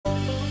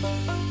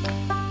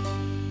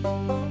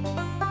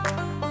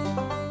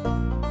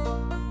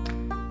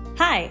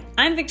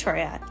I'm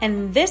Victoria,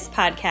 and this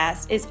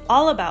podcast is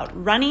all about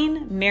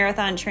running,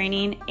 marathon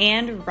training,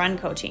 and run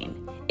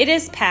coaching. It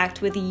is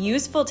packed with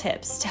useful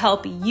tips to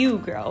help you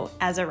grow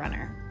as a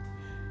runner.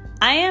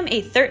 I am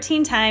a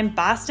 13-time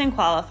Boston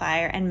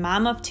qualifier and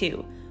mom of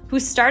two who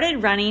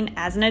started running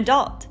as an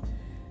adult.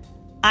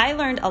 I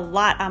learned a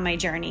lot on my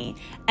journey,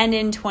 and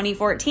in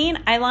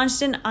 2014, I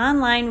launched an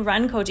online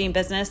run coaching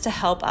business to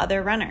help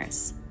other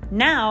runners.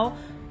 Now,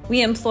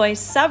 we employ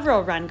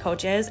several run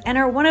coaches and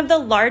are one of the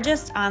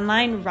largest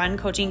online run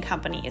coaching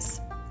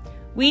companies.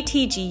 We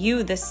teach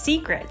you the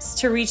secrets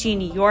to reaching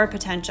your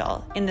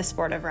potential in the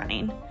sport of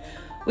running.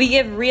 We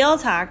give real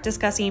talk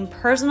discussing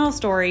personal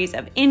stories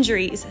of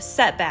injuries,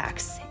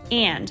 setbacks,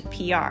 and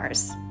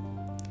PRs.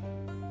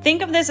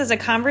 Think of this as a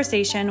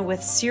conversation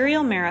with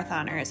serial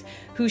marathoners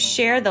who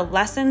share the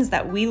lessons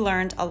that we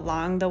learned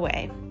along the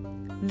way.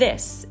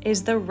 This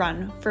is the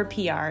Run for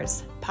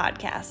PRs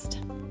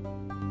podcast.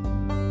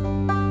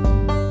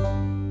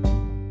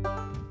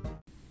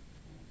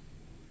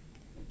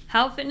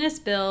 How fitness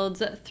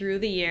builds through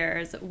the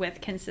years with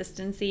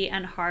consistency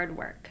and hard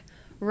work.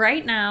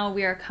 Right now,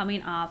 we are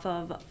coming off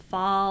of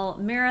fall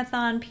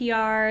marathon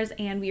PRs,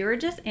 and we were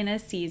just in a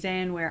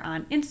season where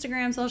on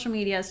Instagram, social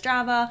media,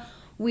 Strava,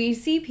 we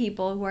see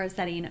people who are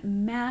setting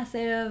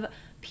massive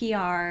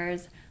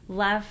PRs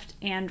left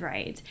and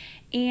right.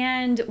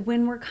 And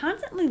when we're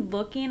constantly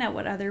looking at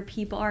what other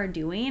people are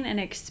doing and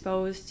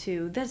exposed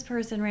to this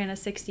person ran a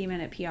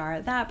 60-minute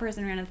PR, that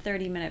person ran a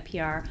 30-minute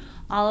PR,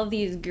 all of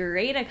these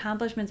great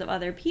accomplishments of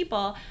other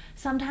people,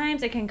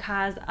 sometimes it can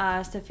cause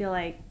us to feel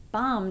like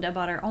bummed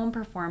about our own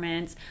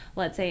performance,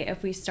 let's say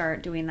if we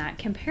start doing that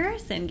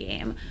comparison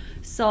game.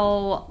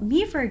 So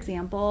me, for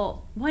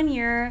example, one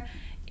year,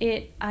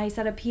 I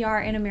set a PR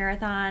in a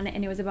marathon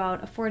and it was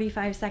about a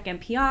 45-second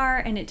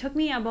PR, and it took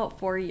me about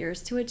 4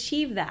 years to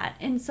achieve that.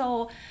 And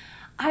so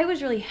I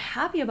was really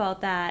happy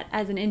about that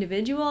as an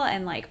individual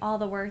and like all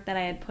the work that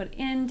I had put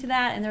into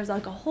that, and there's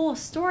like a whole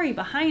story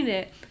behind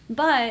it.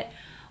 But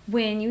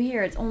when you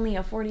hear it's only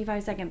a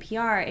 45-second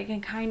PR, it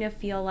can kind of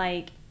feel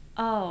like,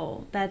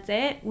 oh, that's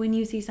it? When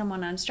you see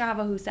someone on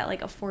Strava who set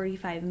like a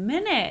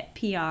 45-minute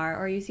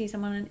PR, or you see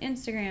someone on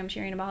Instagram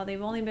sharing about how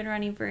they've only been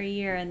running for a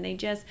year and they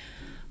just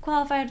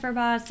qualified for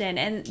Boston,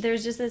 and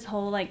there's just this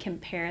whole like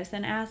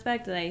comparison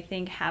aspect that I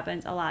think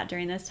happens a lot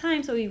during this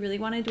time. So we really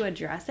wanted to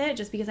address it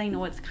just because I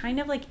know it's kind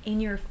of like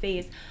in your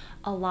face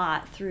a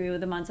lot through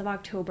the months of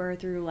October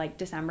through like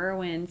December,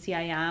 when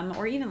CIM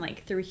or even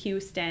like through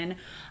Houston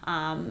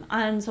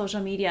on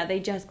social media,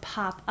 they just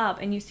pop up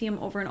and you see them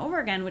over and over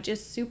again, which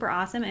is super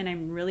awesome. And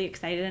I'm really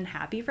excited and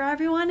happy for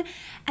everyone.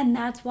 And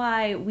that's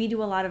why we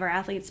do a lot of our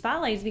athlete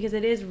spotlights, because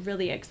it is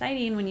really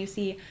exciting when you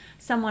see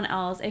someone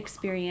else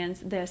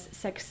experience this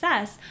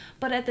success.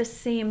 But at the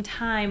same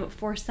time,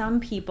 for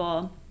some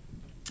people,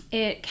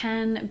 it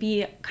can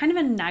be kind of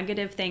a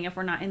negative thing if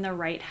we're not in the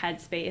right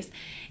headspace.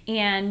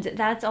 And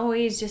that's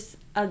always just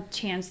a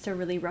chance to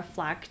really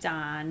reflect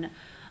on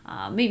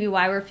maybe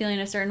why we're feeling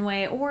a certain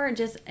way, or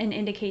just an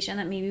indication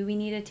that maybe we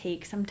need to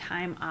take some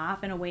time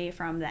off and away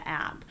from the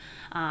app.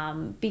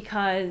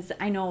 Because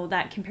I know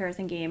that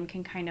comparison game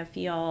can kind of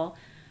feel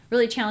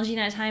really challenging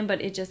at a time,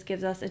 but it just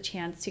gives us a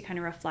chance to kind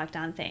of reflect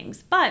on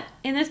things. But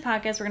in this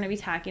podcast, we're going to be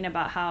talking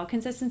about how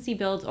consistency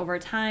builds over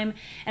time.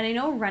 And I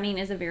know running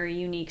is a very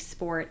unique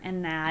sport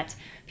in that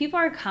people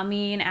are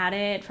coming at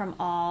it from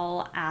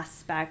all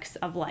aspects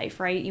of life,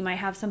 right? You might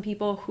have some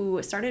people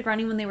who started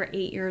running when they were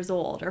 8 years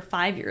old or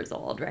 5 years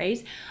old,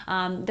 right?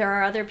 There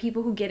are other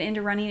people who get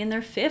into running in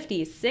their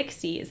 50s,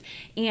 60s,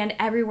 and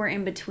everywhere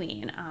in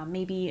between.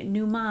 Maybe a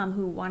new mom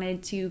who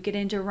wanted to get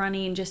into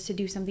running just to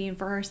do something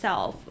for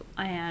herself.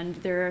 And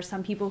there are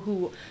some people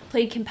who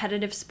played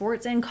competitive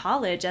sports in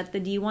college at the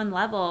D1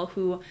 level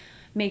who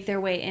make their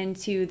way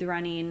into the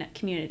running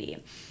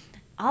community.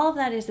 All of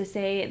that is to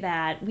say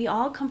that we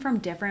all come from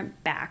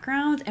different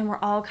backgrounds and we're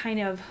all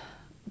kind of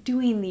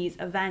doing these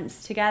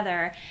events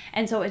together.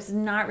 And so it's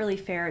not really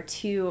fair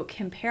to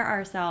compare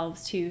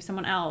ourselves to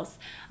someone else.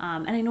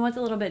 And I know it's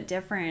a little bit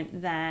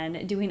different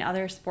than doing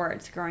other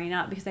sports growing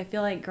up, because I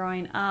feel like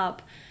growing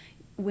up,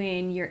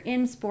 when you're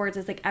in sports,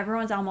 it's like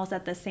everyone's almost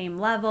at the same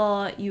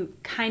level. You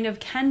kind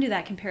of can do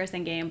that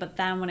comparison game, but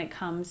then when it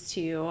comes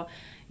to,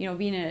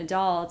 being an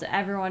adult,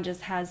 everyone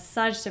just has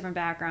such different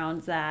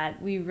backgrounds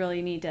that we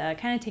really need to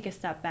kind of take a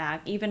step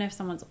back. Even if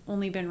someone's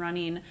only been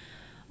running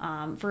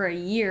for a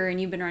year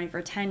and you've been running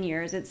for 10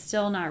 years, it's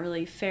still not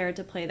really fair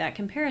to play that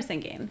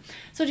comparison game.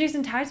 So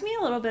Jason, talk to me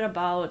a little bit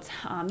about,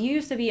 you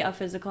used to be a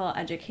physical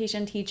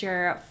education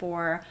teacher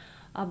for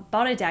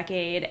about a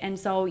decade, and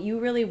so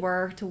you really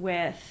worked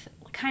with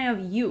kind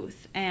of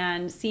youth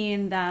and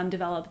seeing them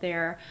develop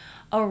their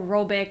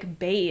aerobic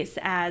base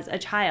as a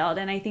child.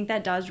 And I think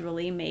that does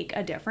really make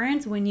a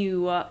difference when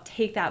you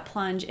take that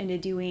plunge into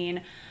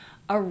doing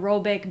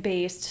aerobic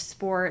based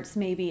sports,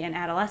 maybe in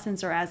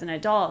adolescence or as an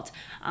adult.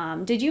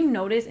 Did you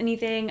notice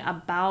anything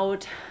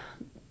about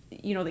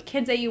the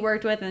kids that you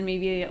worked with and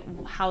maybe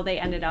how they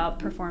ended up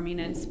performing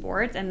in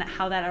sports, and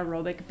how that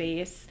aerobic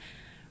base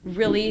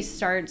really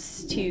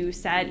starts to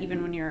set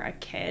even when you're a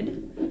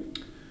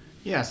kid?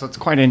 Yeah, so it's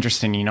quite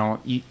interesting.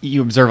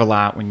 You observe a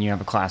lot when you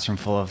have a classroom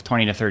full of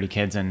 20 to 30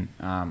 kids, and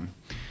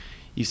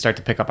you start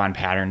to pick up on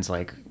patterns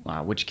like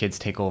which kids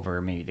take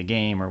over maybe the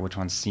game, or which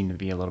ones seem to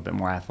be a little bit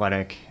more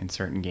athletic in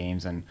certain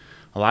games. And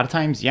a lot of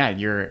times, yeah,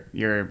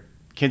 your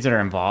kids that are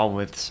involved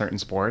with certain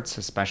sports,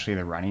 especially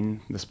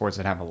the sports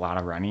that have a lot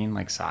of running,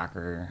 like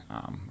soccer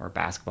or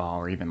basketball,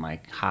 or even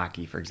like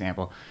hockey, for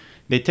example,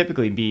 they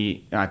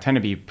typically tend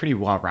to be pretty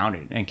well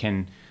rounded and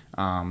can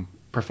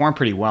perform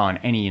pretty well in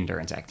any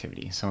endurance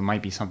activity. So it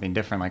might be something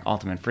different, like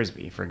ultimate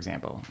frisbee, for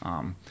example.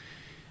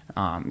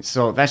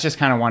 So that's just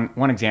kind of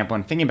one example.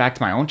 And thinking back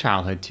to my own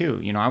childhood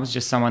too, I was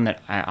just someone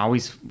that I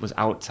always was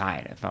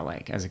outside. It felt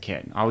like as a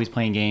kid, always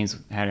playing games,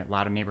 had a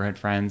lot of neighborhood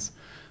friends.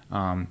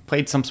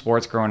 Played some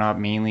sports growing up.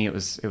 Mainly it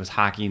was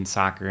hockey and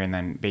soccer, and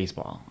then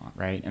baseball,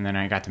 right? And then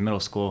I got to middle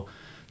school.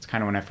 It's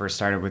kind of when I first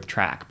started with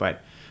track.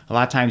 But a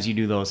lot of times you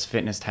do those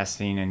fitness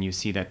testing, and you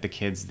see that the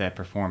kids that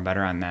perform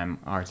better on them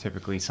are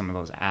typically some of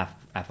those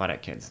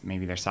athletic kids.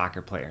 Maybe they're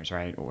soccer players,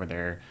 right? Or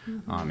they're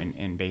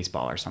in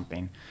baseball or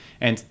something.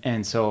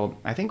 And so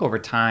I think over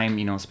time,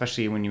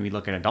 especially when we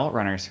look at adult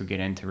runners who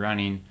get into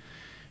running,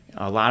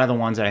 a lot of the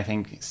ones that I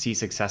think see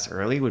success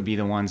early would be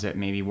the ones that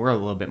maybe were a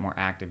little bit more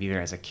active either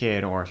as a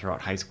kid or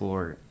throughout high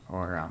school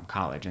or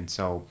college. And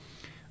so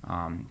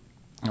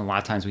a lot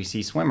of times we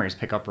see swimmers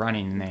pick up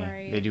running and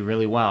they do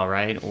really well,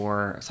 right?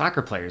 Or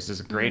soccer players is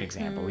a great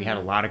example. We had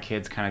a lot of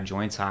kids kind of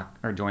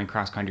join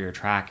cross country or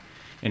track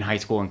in high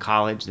school and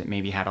college that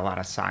maybe had a lot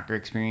of soccer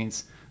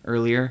experience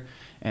earlier.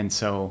 And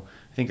so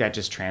I think that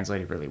just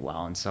translated really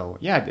well. And so,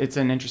 yeah, it's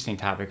an interesting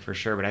topic for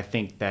sure. But I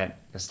think that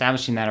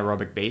establishing that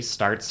aerobic base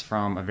starts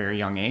from a very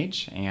young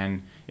age,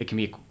 and it can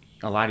be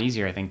a lot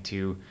easier, I think,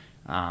 to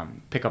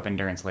pick up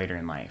endurance later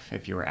in life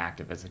if you were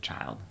active as a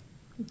child.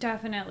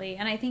 Definitely.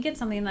 And I think it's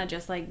something that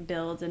just like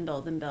builds and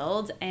builds and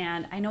builds.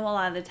 And I know a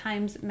lot of the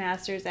times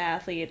masters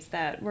athletes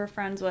that we're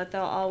friends with,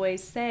 they'll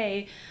always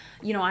say,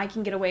 I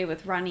can get away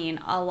with running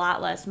a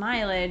lot less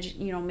mileage.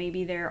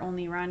 Maybe they're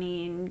only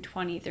running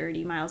 20,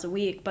 30 miles a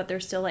week, but they're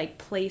still like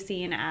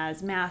placing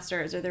as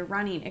masters, or they're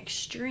running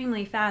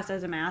extremely fast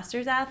as a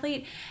masters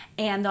athlete.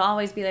 And they'll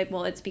always be like,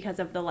 well, it's because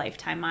of the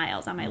lifetime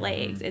miles on my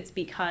legs. It's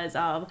because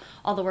of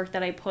all the work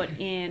that I put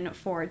in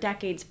for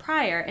decades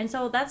prior. And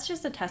so that's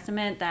just a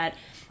testament that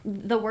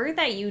the work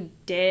that you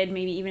did,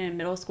 maybe even in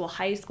middle school,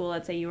 high school,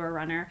 let's say you were a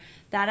runner,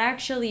 that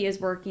actually is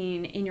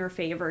working in your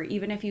favor,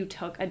 even if you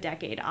took a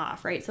decade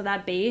off, right? So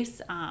that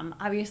base,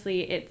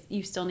 obviously,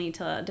 you still need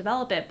to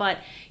develop it, but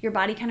your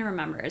body kind of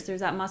remembers.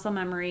 There's that muscle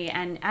memory.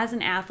 And as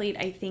an athlete,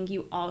 I think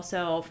you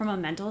also, from a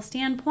mental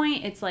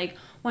standpoint, it's like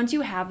once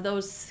you have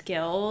those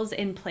skills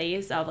in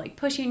place of like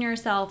pushing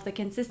yourself, the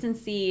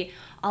consistency,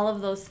 all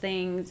of those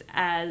things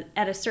at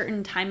a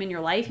certain time in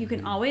your life, you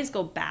can always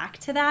go back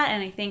to that.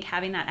 And I think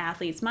having that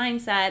athlete's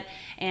mindset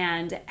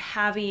and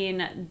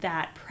having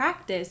that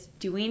practice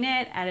doing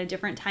it at a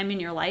different time in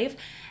your life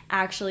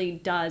actually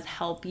does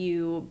help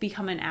you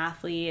become an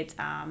athlete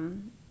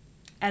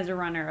as a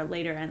runner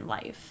later in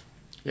life.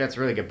 Yeah, it's a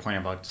really good point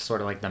about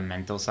sort of like the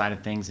mental side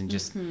of things, and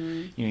just,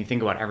 you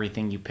think about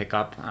everything you pick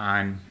up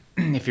on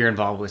if you're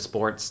involved with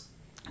sports,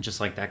 just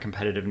like that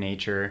competitive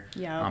nature,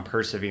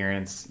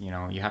 perseverance,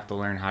 you have to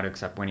learn how to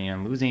accept winning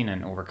and losing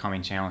and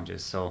overcoming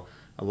challenges. So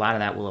a lot of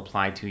that will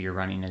apply to your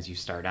running as you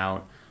start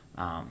out.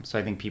 So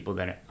I think people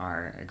that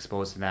are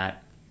exposed to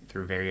that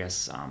through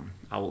various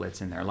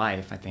outlets in their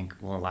life, I think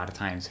will a lot of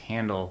times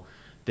handle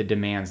the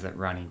demands that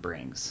running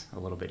brings a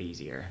little bit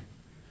easier.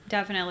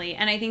 Definitely.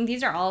 And I think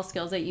these are all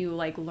skills that you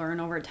like learn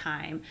over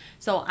time.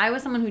 So I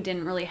was someone who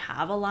didn't really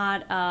have a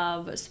lot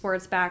of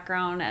sports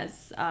background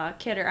as a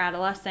kid or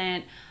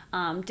adolescent.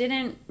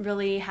 Didn't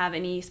really have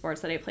any sports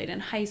that I played in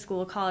high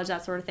school, college,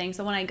 that sort of thing.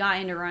 So when I got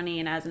into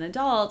running as an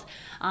adult,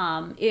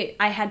 I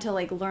had to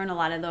like learn a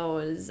lot of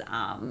those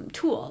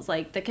tools,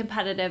 like the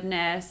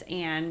competitiveness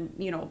and,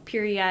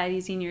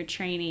 periodizing your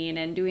training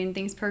and doing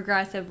things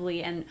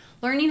progressively and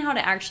learning how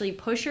to actually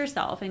push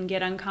yourself and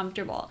get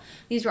uncomfortable.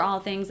 These were all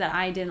things that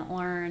I didn't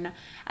learn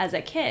as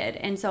a kid.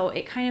 And so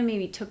it kind of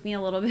maybe took me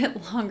a little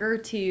bit longer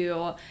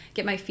to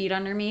get my feet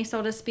under me,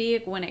 so to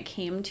speak, when it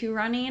came to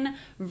running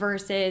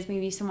versus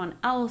maybe someone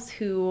else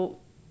who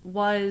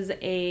was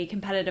a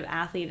competitive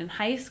athlete in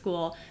high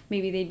school.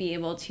 Maybe they'd be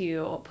able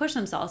to push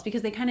themselves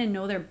because they kind of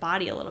know their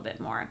body a little bit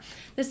more.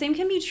 The same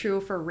can be true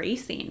for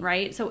racing,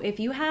 right? So if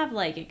you have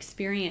like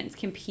experience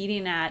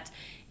competing at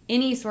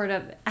any sort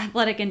of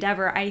athletic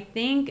endeavor, I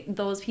think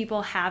those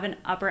people have an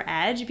upper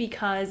edge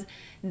because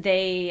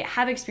they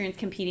have experience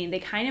competing. They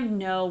kind of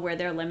know where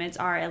their limits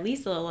are at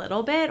least a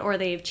little bit, or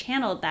they've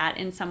channeled that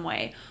in some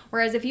way.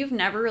 Whereas if you've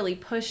never really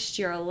pushed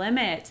your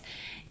limit,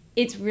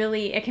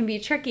 it can be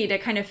tricky to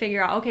kind of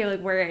figure out, okay, like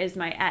where is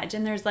my edge?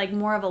 And there's like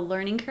more of a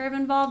learning curve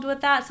involved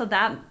with that. So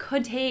that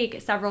could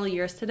take several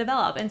years to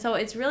develop. And so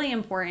it's really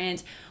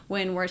important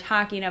when we're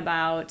talking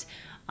about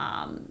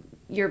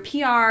your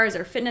PRs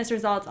or fitness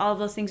results, all of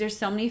those things. There's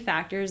so many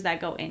factors that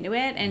go into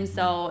it. And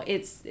so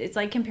it's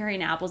like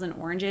comparing apples and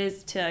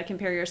oranges to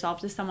compare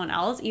yourself to someone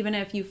else, even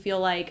if you feel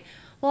like,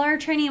 well, our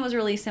training was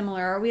really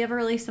similar, or we have a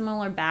really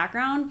similar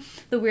background.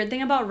 The weird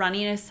thing about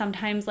running is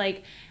sometimes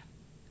like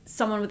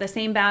someone with the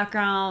same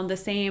background, the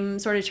same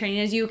sort of training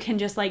as you can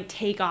just like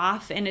take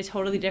off in a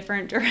totally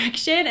different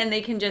direction, and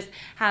they can just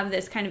have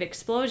this kind of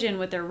explosion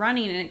with their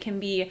running, and it can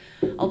be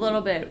a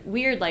little bit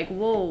weird, like,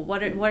 whoa,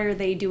 what are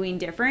they doing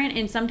different?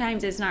 And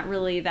sometimes it's not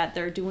really that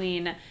they're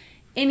doing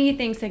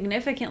anything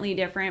significantly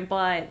different,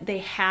 but they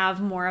have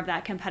more of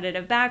that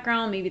competitive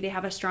background. Maybe they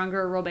have a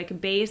stronger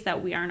aerobic base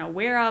that we aren't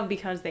aware of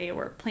because they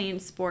were playing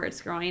sports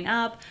growing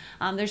up.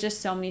 There's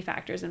just so many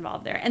factors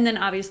involved there. And then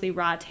obviously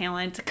raw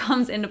talent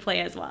comes into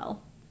play as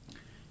well.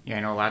 Yeah,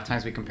 I know a lot of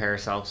times we compare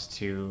ourselves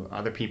to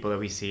other people that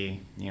we see,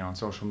 on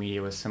social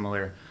media with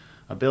similar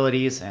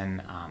abilities.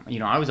 And,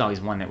 I was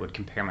always one that would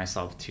compare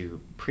myself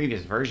to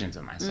previous versions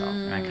of myself.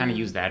 And I kind of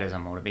use that as a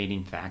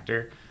motivating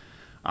factor.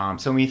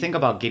 So when you think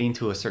about getting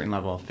to a certain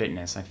level of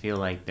fitness, I feel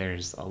like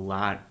there's a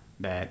lot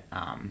that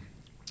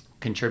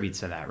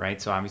contributes to that,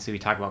 right? So obviously we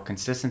talk about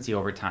consistency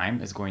over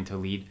time is going to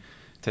lead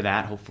to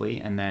that,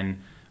 hopefully. And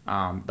then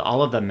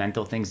all of the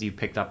mental things you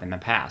picked up in the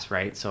past,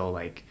 right? So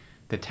like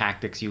the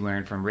tactics you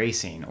learned from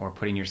racing or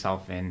putting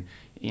yourself in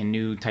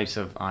new types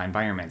of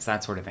environments,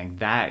 that sort of thing,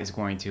 that is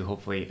going to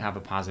hopefully have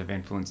a positive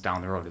influence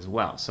down the road as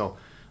well. So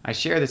I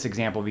share this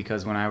example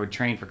because when I would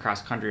train for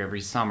cross country every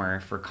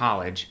summer for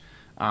college,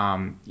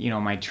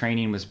 my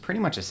training was pretty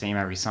much the same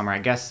every summer. I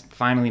guess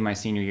finally my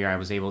senior year, I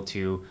was able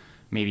to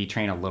maybe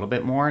train a little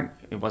bit more.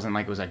 It wasn't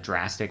like it was a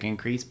drastic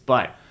increase,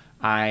 but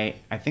I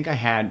think I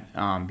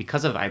had,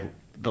 because of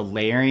the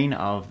layering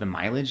of the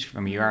mileage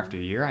from year after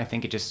year, I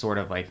think it just sort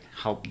of like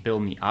helped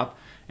build me up.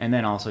 And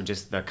then also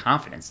just the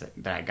confidence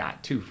that I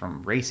got too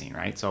from racing,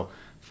 right? So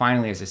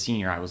finally as a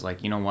senior, I was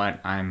like, you know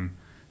what,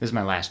 this is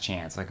my last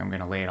chance. Like I'm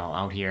going to lay it all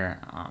out here.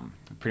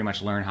 Pretty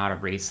much learn how to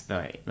race.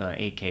 The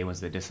 8K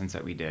was the distance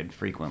that we did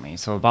frequently.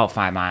 So about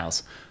 5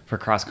 miles for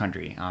cross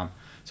country.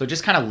 So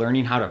just kind of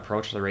learning how to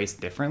approach the race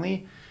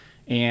differently.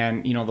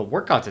 And, the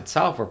workouts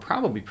itself were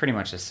probably pretty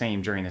much the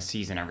same during the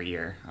season every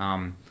year.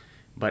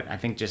 But I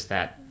think just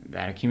that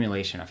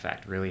accumulation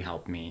effect really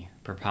helped me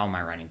propel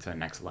my running to the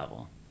next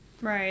level.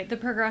 Right. The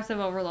progressive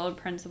overload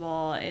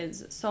principle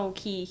is so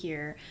key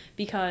here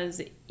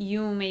because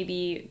you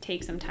maybe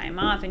take some time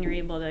off and you're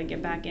able to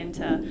get back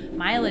into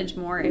mileage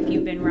more if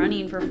you've been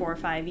running for 4 or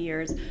 5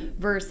 years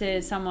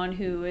versus someone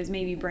who is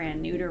maybe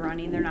brand new to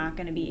running. They're not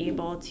going to be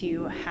able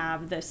to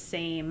have the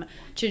same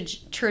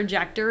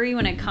trajectory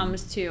when it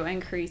comes to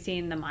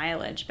increasing the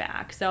mileage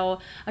back.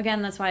 So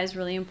again, that's why it's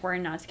really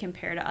important not to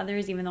compare to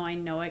others, even though I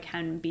know it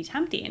can be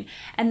tempting.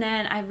 And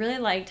then I really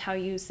liked how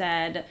you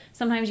said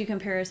sometimes you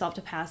compare yourself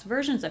to past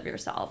versions of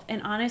yourself.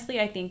 And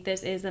honestly, I think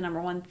this is the number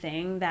one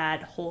thing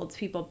that holds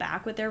people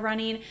back with their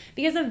running,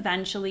 because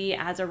eventually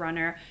as a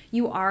runner,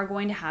 you are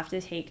going to have to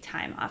take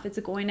time off. It's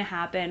going to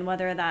happen,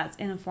 whether that's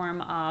in the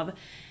form of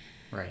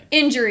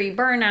injury,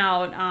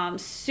 burnout,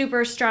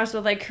 super stressed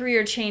with like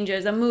career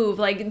changes, a move,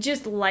 like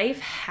just life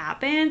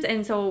happens.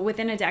 And so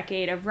within a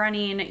decade of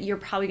running, you're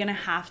probably going to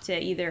have to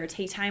either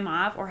take time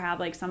off or have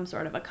like some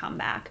sort of a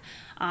comeback.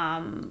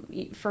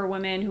 For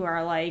women who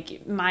are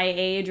like my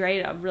age,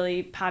 right, a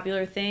really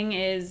popular thing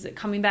is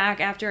coming back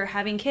after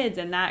having kids.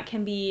 And that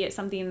can be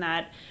something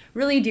that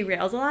really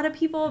derails a lot of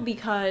people,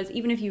 because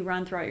even if you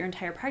run throughout your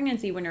entire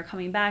pregnancy, when you're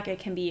coming back, it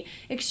can be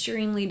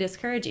extremely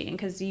discouraging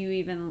because you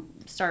even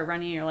start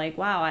running and you're like,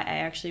 wow, I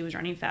actually was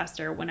running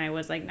faster when I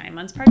was like 9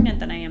 months pregnant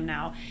than I am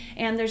now.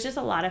 And there's just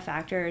a lot of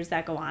factors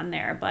that go on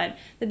there. But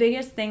the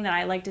biggest thing that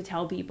I like to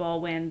tell people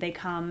when they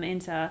come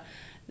into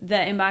the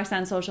inbox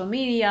on social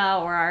media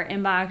or our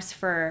inbox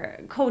for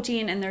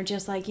coaching and they're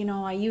just like,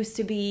 I used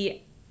to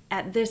be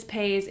at this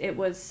pace, it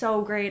was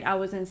so great, I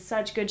was in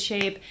such good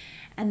shape,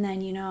 and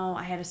then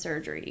I had a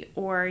surgery,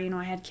 or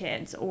I had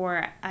kids,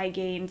 or I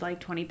gained like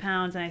 20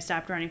 pounds and I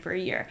stopped running for a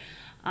year.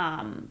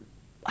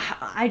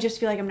 I just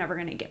feel like I'm never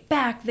going to get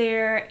back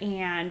there,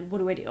 and what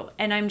do I do?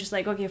 And I'm just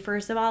like, okay,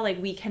 first of all, like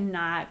you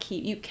cannot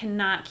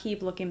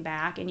keep looking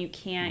back, and you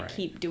can't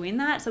keep doing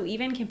that. So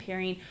even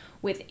comparing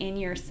within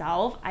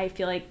yourself, I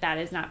feel like that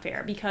is not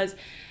fair, because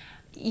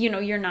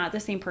you're not the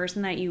same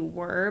person that you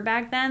were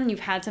back then. You've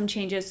had some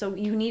changes, so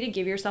you need to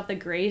give yourself the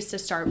grace to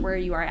start where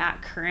you are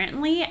at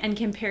currently and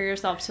compare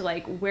yourself to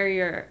like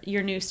where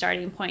your new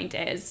starting point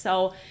is.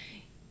 So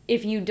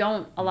if you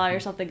don't allow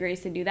yourself the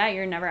grace to do that,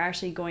 you're never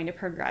actually going to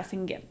progress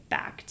and get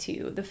back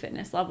to the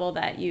fitness level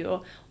that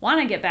you want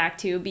to get back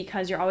to,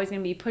 because you're always going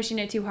to be pushing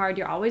it too hard.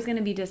 You're always going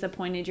to be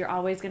disappointed. You're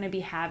always going to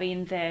be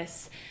having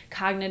this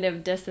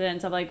cognitive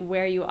dissonance of like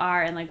where you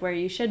are and like where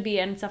you should be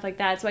and stuff like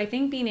that. So I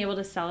think being able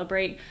to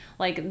celebrate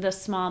like the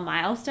small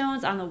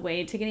milestones on the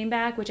way to getting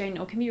back, which I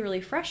know can be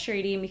really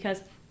frustrating,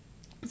 because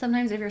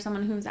sometimes if you're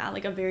someone who's at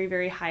like a very,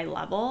 very high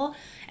level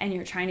and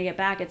you're trying to get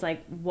back, it's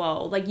like,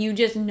 whoa, like you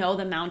just know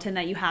the mountain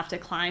that you have to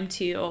climb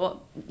to,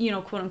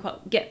 quote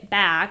unquote, get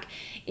back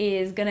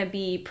is going to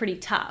be pretty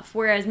tough.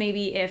 Whereas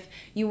maybe if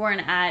you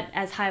weren't at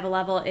as high of a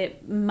level,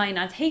 it might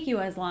not take you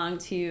as long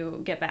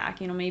to get back.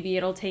 Maybe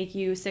it'll take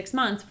you 6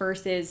 months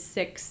versus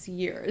 6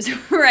 years,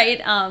 right?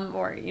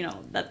 Or,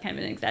 that's kind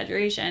of an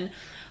exaggeration.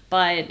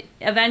 but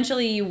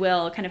eventually you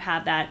will kind of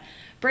have that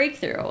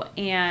breakthrough.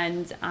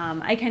 And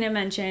I kind of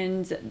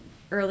mentioned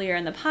earlier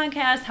in the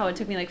podcast how it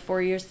took me like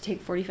 4 years to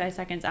take 45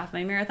 seconds off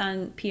my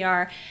marathon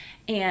PR.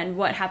 And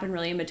what happened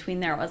really in between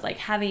there was like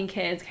having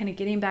kids, kind of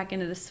getting back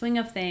into the swing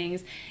of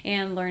things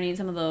and learning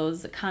some of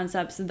those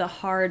concepts the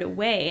hard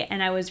way.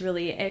 And I was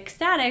really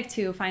ecstatic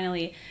to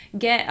finally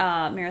get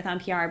a marathon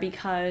PR,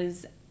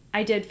 because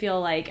I did feel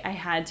like I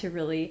had to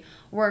really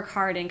work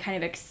hard and kind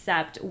of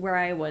accept where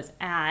I was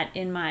at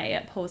in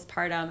my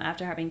postpartum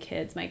after having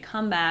kids, my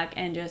comeback,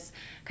 and just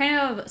kind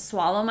of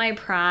swallow my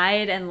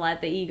pride and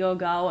let the ego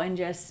go and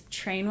just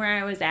train where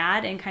I was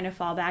at and kind of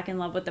fall back in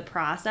love with the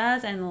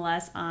process and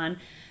less on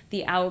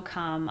the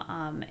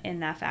outcome in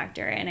that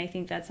factor. And I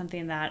think that's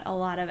something that a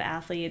lot of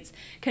athletes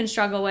can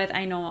struggle with.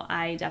 I know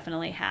I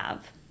definitely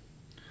have.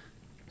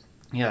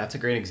 Yeah, that's a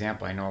great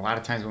example. I know a lot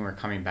of times when we're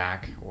coming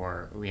back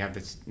or we have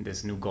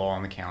this new goal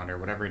on the calendar,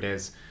 whatever it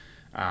is,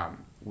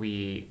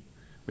 we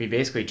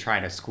basically try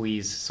to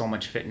squeeze so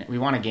much fitness. We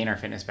want to gain our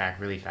fitness back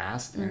really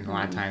fast, and a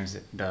lot of times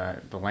the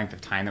length of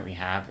time that we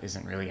have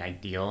isn't really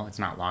ideal. It's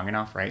not long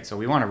enough, right? So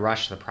we want to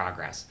rush the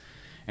progress.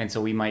 And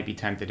so we might be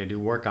tempted to do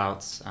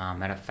workouts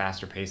at a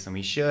faster pace than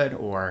we should,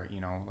 or,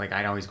 like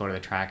I'd always go to the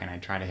track and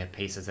I'd try to hit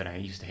paces that I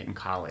used to hit in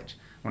college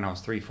when I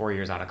was 3-4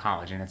 years out of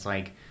college. And it's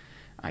like,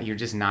 you're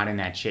just not in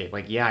that shape.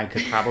 Like, yeah, I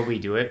could probably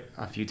do it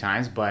a few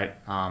times, but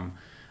I'm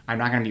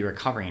not going to be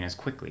recovering as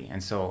quickly.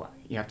 And so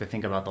you have to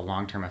think about the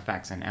long-term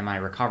effects. And am I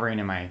recovering?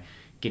 Am I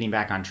getting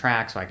back on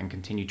track so I can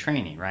continue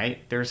training, right?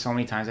 There's so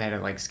many times I had to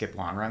like skip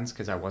long runs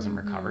because I wasn't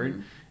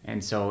recovered.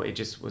 And so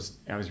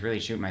I was really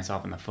shooting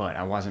myself in the foot.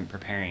 I wasn't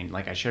preparing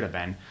like I should have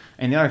been.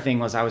 And the other thing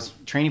was I was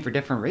training for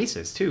different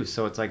races too.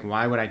 So it's like,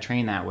 why would I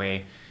train that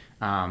way?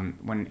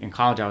 When in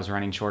college I was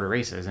running shorter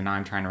races, and now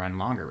I'm trying to run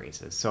longer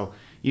races. So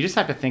you just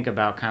have to think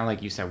about, kind of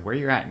like you said, where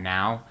you're at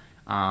now,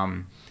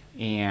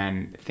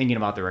 and thinking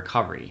about the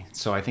recovery.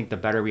 So I think the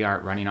better we are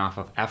at running off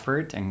of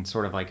effort and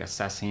sort of like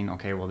assessing,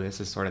 okay, well, this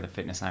is sort of the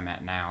fitness I'm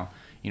at now.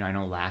 I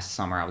know last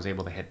summer I was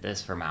able to hit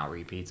this for mile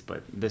repeats,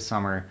 but this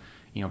summer,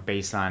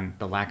 based on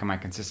the lack of my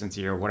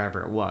consistency or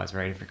whatever it was,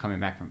 right? If you're coming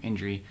back from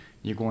injury,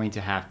 you're going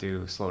to have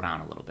to slow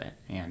down a little bit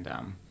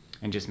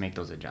and just make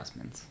those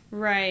adjustments.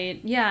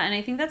 Right. Yeah. And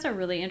I think that's a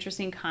really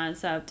interesting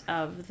concept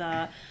of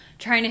the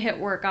trying to hit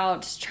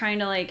workouts, trying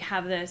to like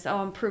have this,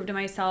 improve to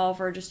myself,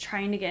 or just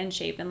trying to get in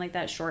shape in like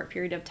that short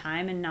period of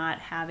time, and not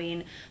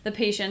having the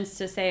patience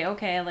to say,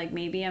 okay, like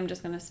maybe I'm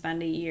just going to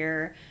spend a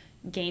year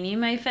gaining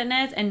my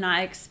fitness and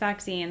not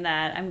expecting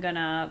that I'm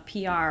gonna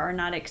PR, or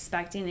not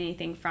expecting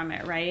anything from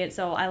it, right?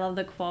 So I love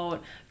the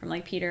quote from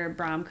like Peter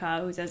Bromka,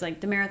 who says like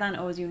the marathon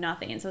owes you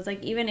nothing. So it's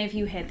like, even if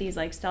you hit these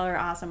like stellar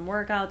awesome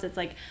workouts, it's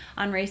like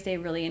on race day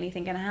really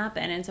anything can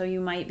happen. And so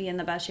you might be in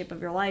the best shape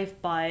of your life,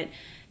 but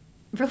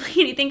really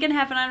anything can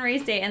happen on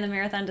race day, and the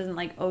marathon doesn't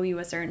like owe you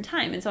a certain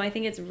time. And so I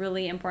think it's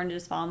really important to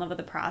just fall in love with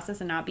the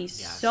process and not be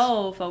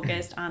so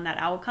focused on that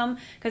outcome,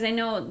 because I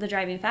know the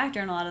driving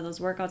factor in a lot of those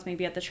workouts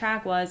maybe at the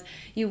track was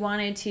you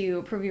wanted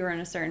to prove you were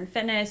in a certain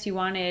fitness. You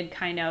wanted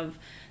kind of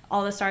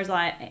all the stars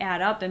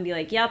add up and be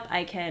like, yep,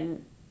 I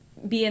can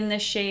be in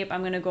this shape,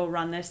 I'm going to go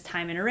run this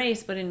time in a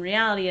race. But in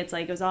reality, it's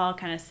like it was all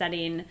kind of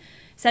setting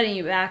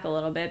you back a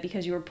little bit,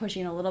 because you were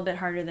pushing a little bit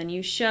harder than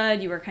you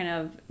should. You were kind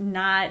of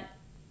not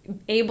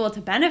able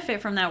to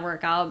benefit from that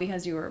workout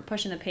because you were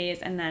pushing the pace.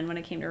 And then when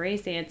it came to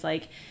race day, it's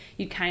like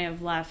you kind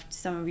of left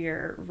some of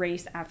your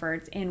race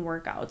efforts in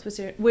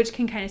workouts, which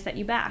can kind of set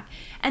you back.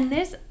 And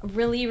this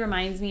really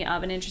reminds me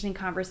of an interesting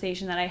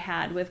conversation that I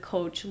had with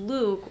Coach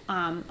Luke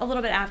a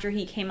little bit after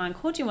he came on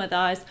coaching with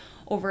us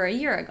over a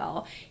year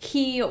ago.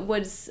 He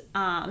was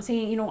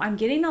saying, I'm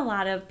getting a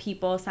lot of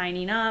people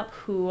signing up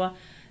who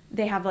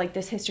they have like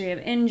this history of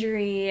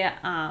injury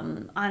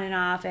on and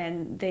off,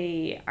 and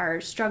they are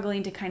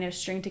struggling to kind of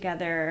string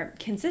together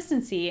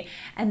consistency.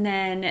 And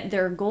then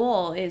their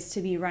goal is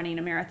to be running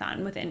a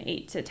marathon within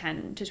 8 to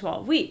 10 to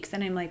 12 weeks.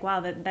 And I'm like,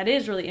 wow, that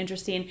is really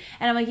interesting.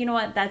 And I'm like, you know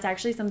what? That's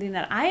actually something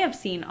that I have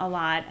seen a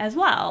lot as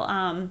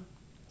well.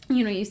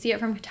 You see it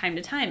from time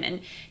to time.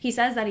 And he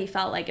says that he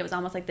felt like it was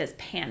almost like this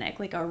panic,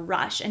 like a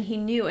rush. And he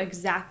knew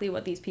exactly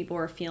what these people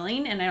were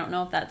feeling. And I don't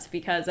know if that's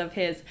because of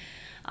his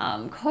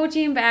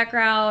coaching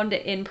background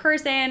in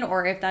person,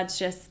 or if that's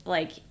just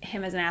like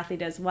him as an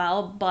athlete as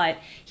well. But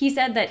he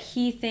said that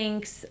he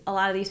thinks a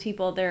lot of these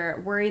people,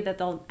 they're worried that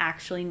they'll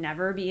actually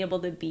never be able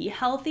to be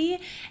healthy.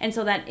 And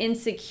so that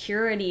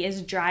insecurity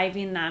is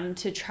driving them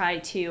to try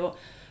to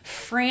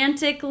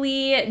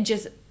frantically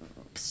just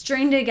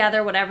string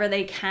together whatever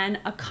they can,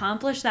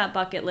 accomplish that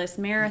bucket list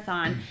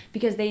marathon,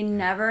 because they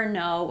never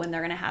know when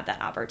they're going to have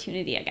that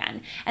opportunity again.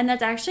 And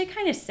that's actually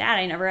kind of sad.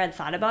 I never had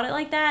thought about it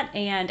like that.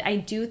 And I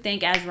do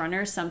think as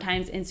runners,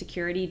 sometimes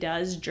insecurity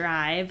does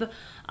drive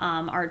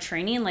our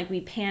training. Like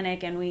we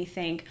panic and we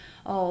think,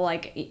 oh,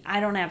 like I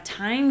don't have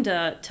time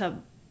to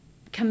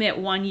commit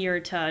 1 year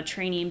to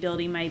training,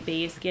 building my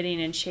base, getting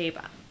in shape,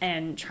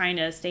 and trying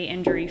to stay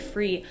injury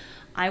free.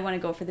 I want to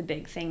go for the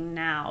big thing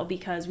now,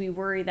 because we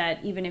worry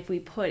that even if we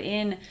put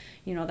in,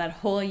 that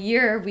whole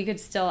year, we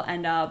could still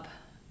end up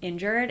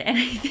injured. And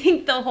I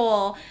think the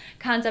whole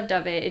concept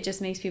of it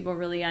just makes people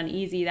really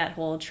uneasy, that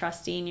whole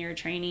trusting your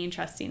training,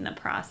 trusting the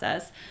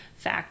process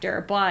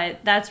factor. But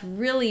that's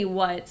really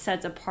what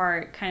sets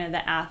apart kind of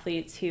the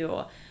athletes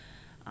who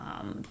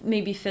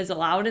maybe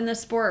fizzle out in the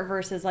sport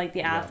versus like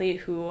the athlete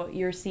who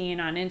you're seeing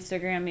on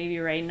Instagram maybe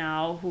right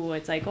now, who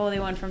it's like, oh,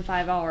 they went from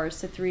 5 hours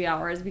to 3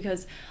 hours.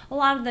 Because a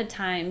lot of the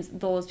times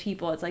those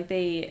people, it's like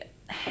they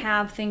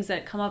have things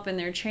that come up in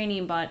their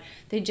training, but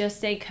they just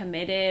stay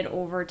committed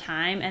over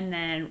time, and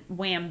then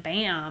wham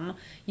bam,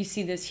 you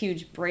see this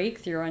huge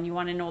breakthrough and you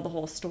want to know the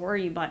whole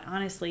story. But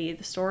honestly,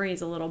 the story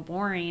is a little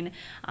boring,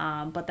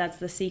 but that's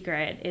the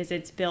secret, is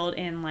it's built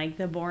in like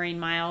the boring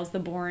miles, the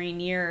boring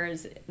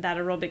years that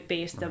aerobic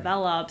base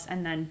develops,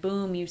 and then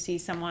boom, you see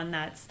someone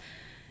that's,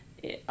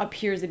 it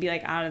appears to be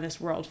like out of this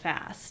world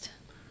fast.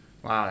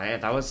 Wow, yeah,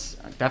 that was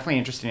definitely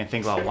interesting to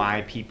think about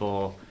why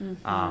people,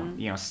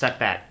 set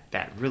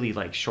that really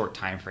like short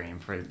time frame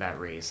for that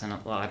race. And a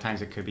lot of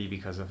times it could be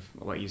because of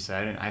what you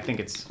said. And I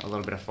think it's a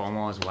little bit of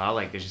FOMO as well.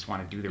 Like they just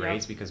want to do the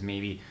race because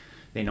maybe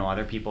they know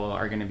other people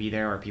are going to be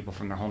there, or people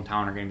from their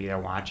hometown are going to be there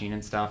watching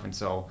and stuff. And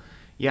so,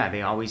 yeah,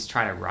 they always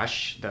try to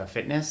rush the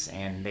fitness,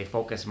 and they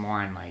focus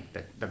more on like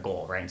the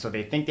goal, right? And so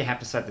they think they have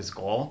to set this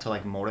goal to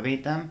like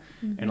motivate them.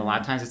 And a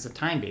lot of times it's a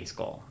time-based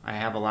goal. I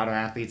have a lot of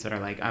athletes that are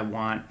like, I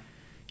want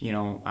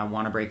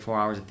to break 4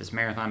 hours at this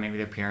marathon. Maybe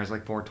their PR is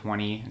like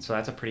 4:20, and so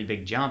that's a pretty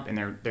big jump. And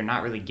they're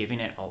not really giving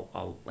it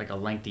a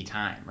lengthy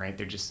time, right?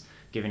 They're just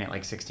giving it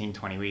like 16,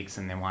 20 weeks,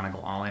 and they want to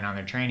go all in on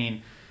their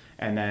training.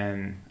 And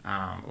then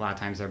a lot of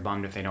times they're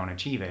bummed if they don't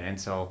achieve it. And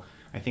so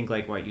I think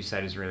like what you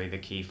said is really the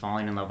key: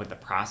 falling in love with the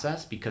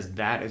process, because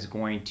that is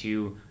going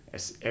to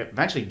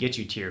eventually get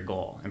you to your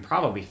goal, and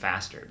probably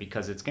faster,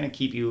 because it's going to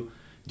keep you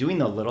doing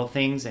the little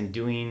things and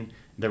doing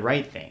the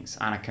right things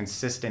on a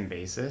consistent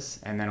basis,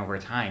 and then over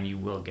time you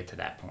will get to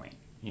that point,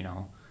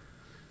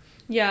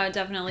 Yeah,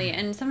 definitely.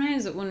 And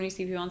sometimes when we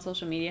see people on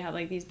social media have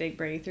like these big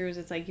breakthroughs,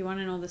 it's like you want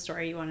to know the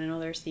story, you want to know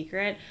their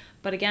secret,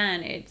 but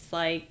again, it's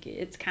like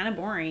it's kind of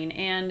boring.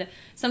 And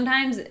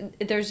sometimes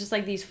there's just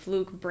like these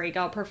fluke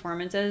breakout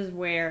performances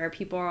where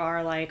people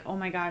are like, oh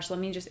my gosh, let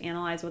me just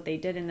analyze what they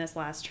did in this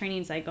last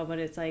training cycle. But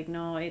it's like,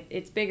 no,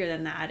 it's bigger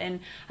than that. And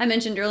I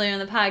mentioned earlier in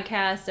the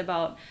podcast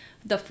about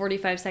the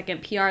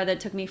 45-second PR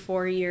that took me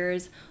 4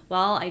 years.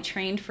 Well, I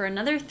trained for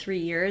another 3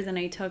 years, and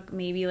I took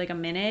maybe like a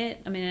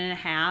minute and a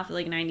half,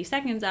 like 90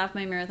 seconds off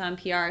my marathon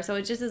PR. So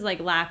it just is like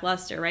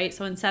lackluster, right?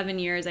 So in 7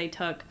 years, I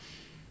took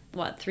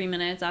 3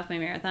 minutes off my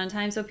marathon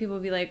time. So people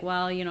would be like,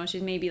 well,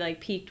 she's maybe like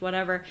peaked,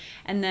 whatever.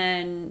 And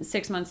then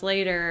 6 months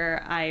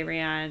later, I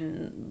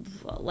ran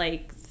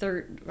like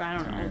 10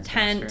 and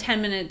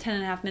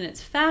a half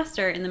minutes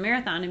faster in the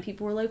marathon. And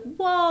people were like,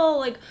 whoa,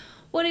 like,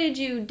 what did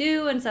you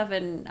do and stuff?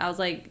 And I was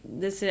like,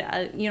 this is,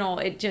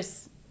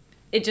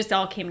 it just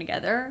all came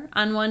together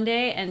on one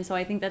day. And so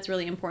I think that's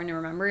really important to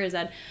remember, is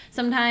that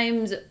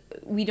sometimes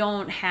we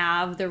don't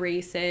have the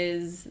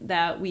races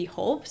that we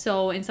hope.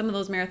 So in some of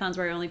those marathons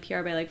where I only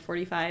PR by like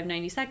 45,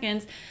 90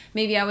 seconds,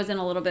 maybe I was in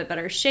a little bit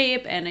better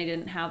shape and I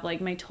didn't have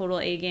like my total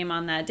A game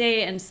on that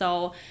day. And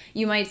so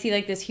you might see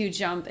like this huge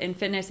jump in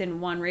fitness in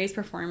one race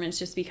performance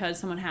just because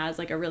someone has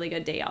like a really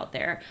good day out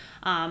there.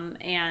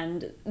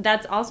 And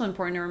that's also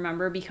important to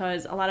remember,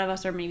 because a lot of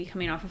us are maybe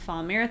coming off of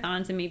fall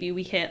marathons, and maybe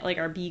we hit like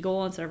our B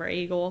goal instead of our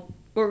A goal,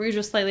 or we're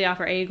just slightly off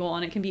our A goal,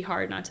 and it can be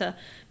hard not to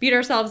beat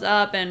ourselves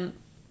up. And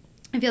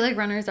I feel like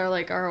runners are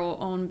like our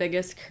own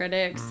biggest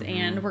critics,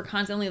 and we're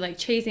constantly like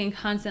chasing,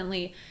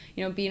 constantly,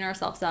 beating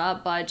ourselves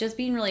up. But just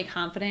being really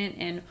confident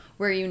in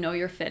where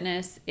your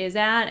fitness is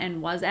at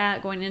and was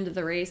at going into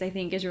the race, I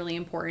think is really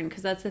important,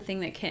 because that's the thing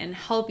that can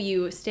help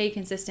you stay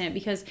consistent.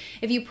 Because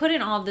if you put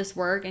in all of this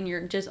work and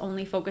you're just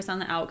only focused on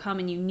the outcome,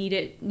 and you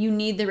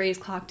need the race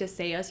clock to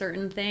say a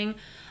certain thing,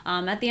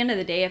 at the end of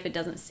the day, if it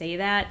doesn't say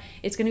that,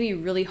 it's going to be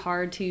really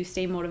hard to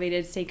stay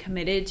motivated, stay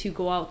committed to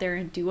go out there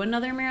and do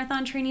another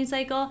marathon training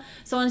cycle.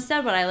 So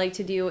instead, what I like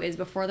to do is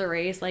before the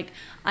race, like,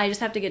 I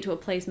just have to get to a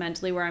place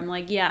mentally where I'm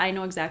like, yeah, I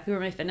know exactly where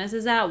my fitness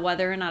is at.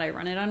 Whether or not I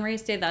run it on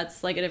race day,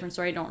 that's like a different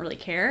story. I don't really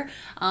care.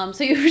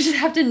 So you just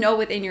have to know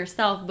within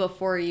yourself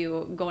before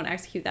you go and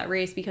execute that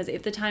race, because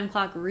if the time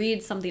clock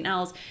reads something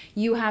else,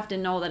 you have to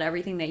know that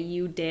everything that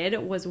you did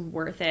was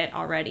worth it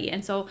already.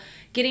 And so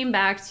getting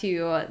back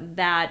to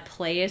that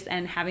place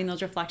and having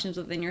those reflections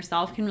within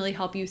yourself can really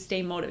help you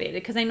stay motivated,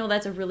 because I know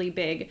that's a really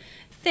big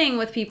thing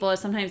with people, is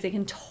sometimes they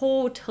can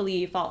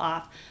totally fall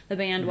off the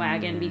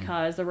bandwagon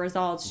because the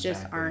results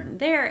just aren't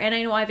there. And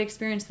I know I've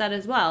experienced that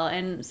as well.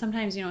 And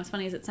sometimes, as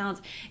funny as it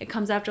sounds, it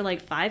comes after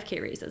like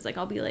 5K races. Like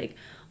I'll be like,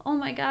 oh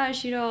my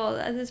gosh,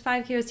 this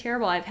 5K was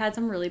terrible. I've had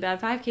some really bad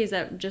 5Ks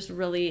that just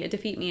really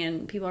defeat me.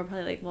 And people are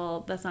probably like,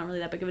 well, that's not really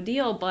that big of a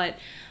deal. But,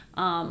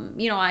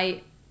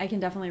 I can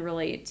definitely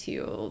relate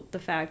to the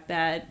fact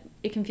that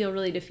it can feel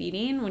really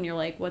defeating when you're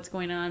like, what's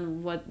going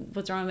on?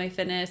 What's wrong with my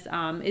fitness?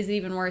 Is it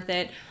even worth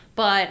it?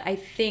 But I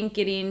think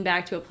getting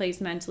back to a place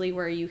mentally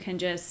where you can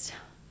just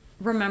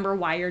remember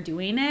why you're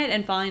doing it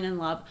and falling in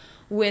love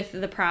with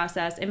the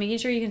process and making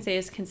sure you can stay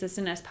as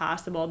consistent as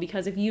possible.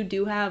 Because if you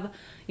do have,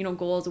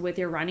 goals with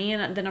your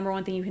running, the number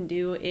one thing you can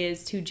do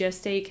is to just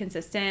stay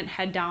consistent,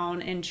 head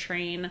down and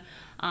train,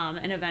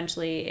 and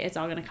eventually it's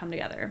all going to come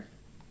together.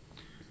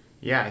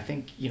 Yeah, I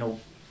think,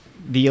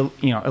 the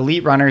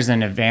elite runners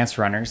and advanced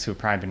runners who have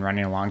probably been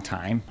running a long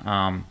time,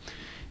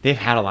 they've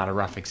had a lot of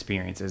rough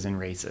experiences in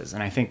races,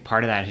 and I think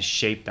part of that has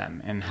shaped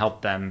them and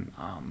helped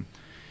them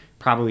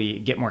probably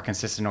get more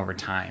consistent over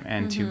time,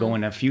 and to go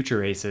into future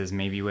races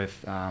maybe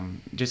with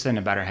just in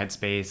a better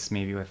headspace,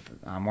 maybe with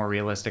more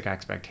realistic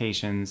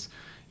expectations.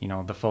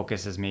 The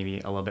focus is maybe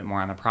a little bit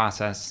more on the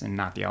process and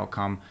not the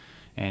outcome.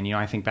 And,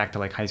 I think back to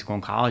like high school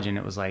and college, and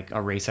it was like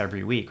a race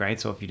every week, right?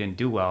 So if you didn't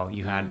do well,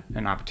 you had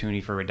an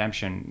opportunity for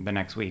redemption the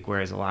next week.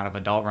 Whereas a lot of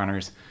adult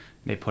runners,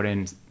 they put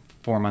in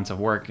 4 months of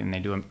work and they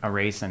do a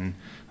race. And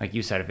like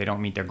you said, if they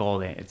don't meet their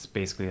goal, it's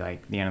basically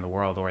like the end of the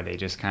world, or they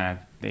just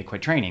they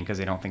quit training because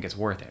they don't think it's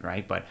worth it,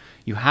 right? But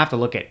you have to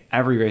look at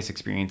every race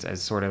experience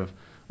as sort of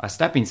a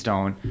stepping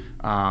stone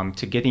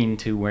to getting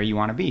to where you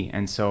want to be.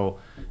 And so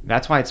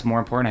that's why it's more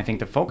important, I think,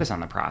 to focus on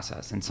the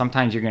process. And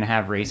sometimes you're going to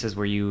have races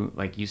where you,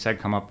 like you said,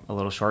 come up a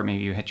little short.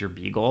 Maybe you hit your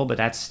B goal, but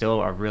that's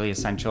still a really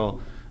essential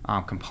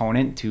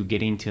component to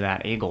getting to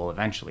that A goal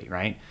eventually,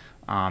 right?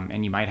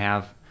 And you might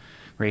have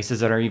races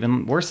that are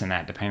even worse than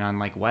that, depending on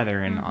like weather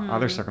and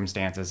other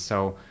circumstances.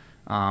 So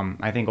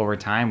I think over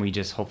time,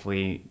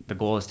 hopefully the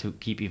goal is to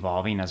keep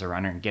evolving as a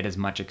runner and get as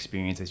much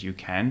experience as you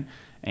can,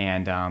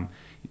 and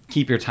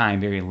keep your time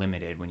very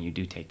limited when you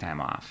do take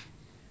time off.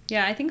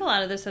 Yeah, I think a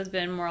lot of this has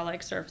been more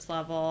like surface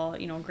level,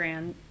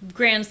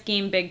 grand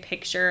scheme, big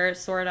picture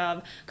sort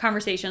of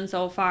conversation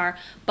so far.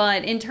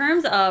 But in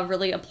terms of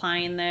really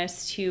applying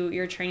this to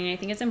your training, I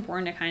think it's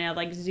important to kind of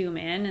like zoom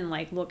in and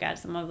like look at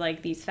some of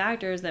like these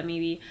factors that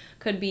maybe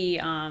could be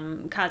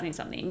causing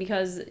something.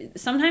 Because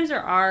sometimes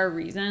there are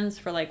reasons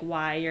for like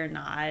why you're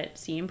not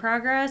seeing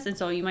progress. And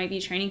so you might be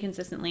training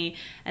consistently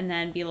and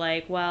then be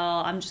like,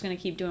 well, I'm just going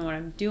to keep doing what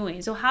I'm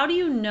doing. So how do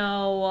you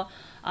know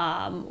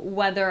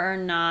whether or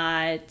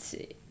not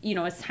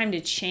it's time to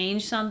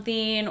change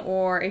something,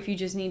 or if you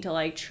just need to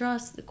like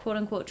quote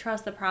unquote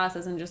trust the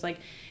process and just like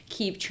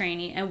keep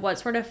training, and what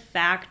sort of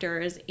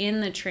factors in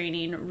the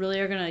training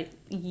really are going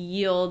to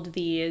yield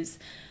these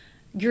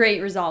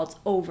great results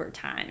over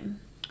time?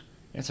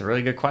 It's a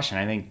really good question.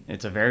 I think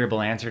it's a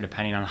variable answer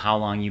depending on how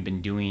long you've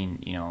been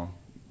doing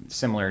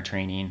similar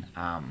training,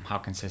 how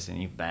consistent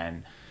you've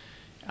been.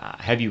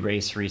 Have you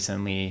raced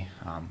recently?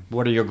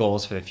 What are your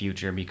goals for the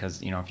future?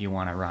 Because, if you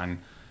want to run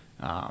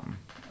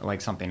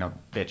like something a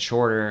bit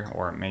shorter,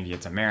 or maybe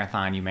it's a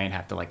marathon, you may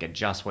have to like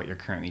adjust what you're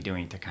currently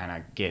doing to kind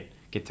of get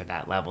to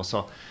that level.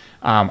 So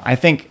I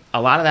think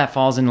a lot of that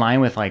falls in line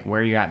with like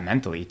where you're at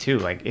mentally too.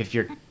 Like if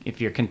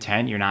you're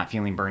content, you're not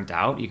feeling burnt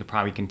out, you could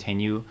probably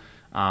continue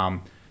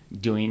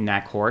doing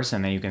that course,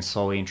 and then you can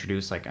slowly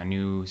introduce like a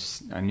new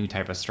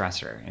type of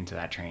stressor into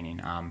that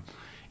training.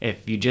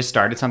 If you just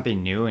started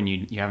something new and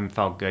you haven't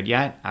felt good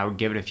yet, I would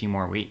give it a few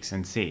more weeks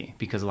and see,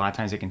 because a lot of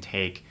times it can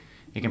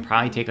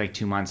probably take like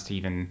 2 months to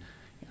even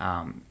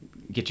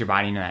get your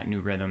body into that new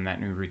rhythm,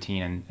 that new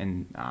routine,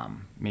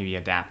 and maybe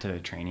adapt to the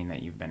training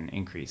that you've been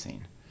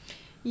increasing.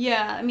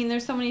 Yeah, I mean,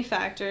 there's so many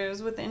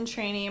factors within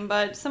training,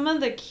 but some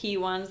of the key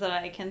ones that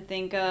I can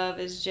think of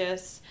is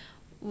just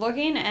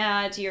looking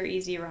at your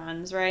easy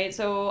runs, right?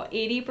 So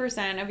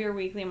 80% of your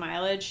weekly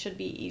mileage should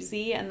be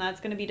easy, and that's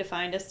going to be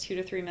defined as 2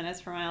 to 3 minutes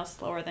per mile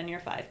slower than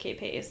your 5K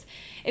pace.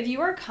 If you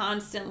are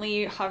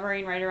constantly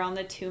hovering right around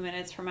the 2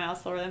 minutes per mile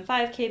slower than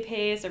 5K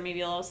pace, or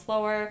maybe a little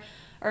slower,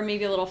 or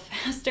maybe a little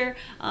faster,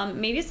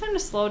 maybe it's time to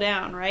slow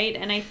down, right?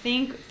 And I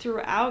think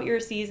throughout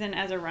your season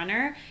as a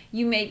runner,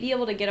 you may be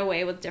able to get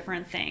away with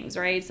different things,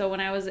 right? So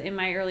when I was in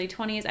my early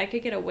 20s, I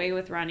could get away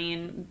with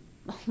running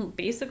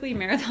basically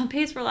marathon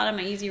pace for a lot of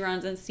my easy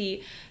runs and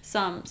see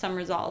some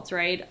results,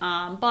 right?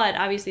 But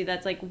obviously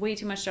that's like way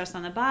too much stress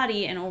on the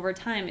body, and over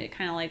time it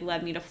kind of like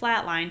led me to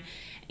flatline.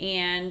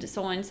 And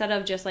so instead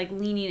of just like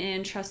leaning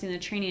in, trusting the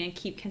training, and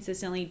keep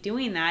consistently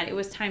doing that, it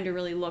was time to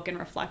really look and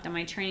reflect on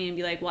my training and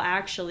be like, well,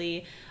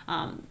 actually,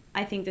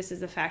 I think this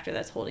is the factor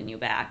that's holding you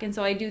back. And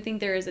so I do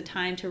think there is a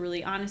time to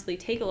really honestly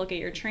take a look at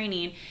your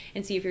training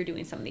and see if you're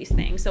doing some of these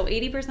things. So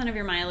 80% of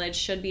your mileage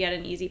should be at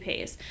an easy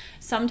pace.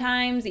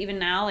 Sometimes even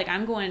now, like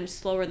I'm going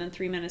slower than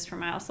 3 minutes per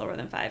mile slower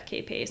than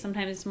 5K pace.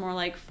 Sometimes it's more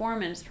like 4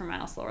 minutes per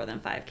mile slower than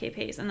 5K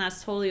pace, and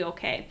that's totally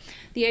okay.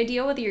 The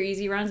idea with your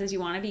easy runs is you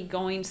want to be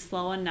going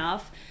slow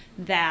enough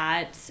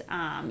that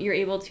you're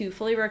able to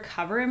fully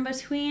recover in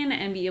between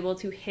and be able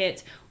to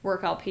hit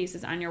workout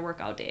paces on your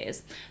workout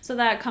days. So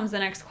that comes the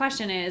next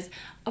question is,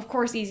 of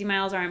course, easy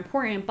miles are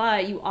important,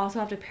 but you also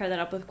have to pair that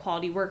up with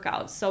quality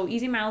workouts. So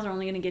easy miles are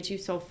only going to get you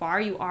so far.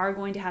 You are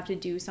going to have to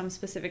do some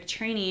specific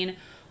training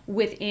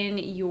within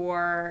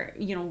your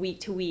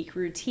week to week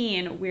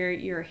routine where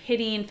you're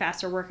hitting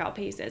faster workout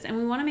paces, and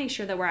we want to make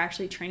sure that we're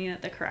actually training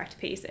at the correct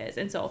paces.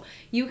 And so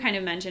you kind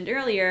of mentioned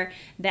earlier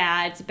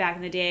that back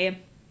in the day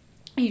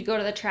you'd go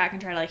to the track and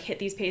try to like hit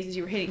these paces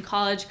you were hitting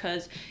college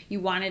because you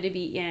wanted to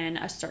be in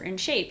a certain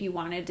shape. You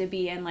wanted to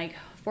be in like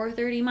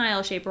 4:30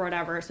 mile shape or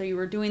whatever. So you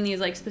were doing these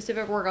like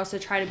specific workouts to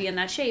try to be in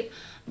that shape.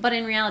 But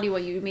in reality,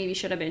 what you maybe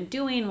should have been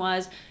doing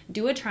was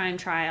do a time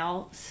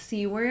trial,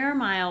 see where your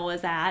mile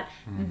was at,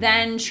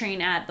 then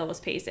train at those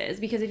paces.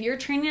 Because if you're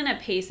training at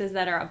paces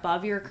that are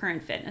above your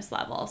current fitness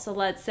level, so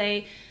let's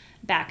say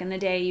back in the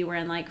day you were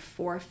in like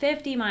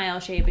 450 mile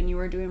shape and you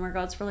were doing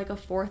workouts for like a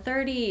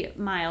 430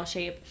 mile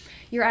shape,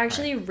 you're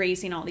actually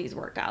racing all these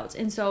workouts.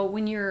 And so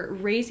when you're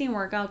racing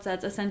workouts,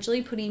 that's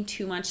essentially putting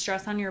too much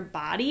stress on your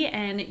body,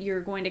 and you're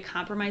going to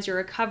compromise your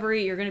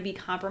recovery. You're going to be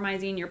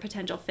compromising your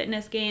potential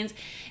fitness gains.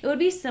 It would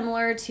be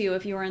similar to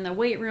if you were in the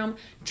weight room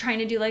trying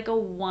to do like a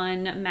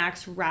 1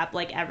 max rep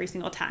like every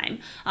single time.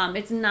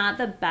 It's not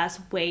the best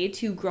way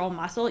to grow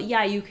muscle.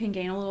 Yeah, you can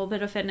gain a little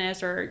bit of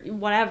fitness or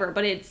whatever,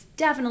 but it's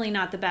definitely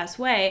not the best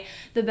way.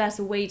 The best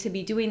way to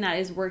be doing that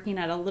is working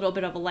at a little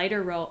bit of a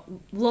lighter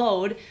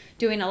load,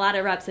 doing a lot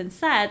of reps and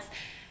sets,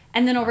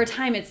 and then over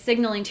time it's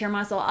signaling to your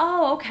muscle,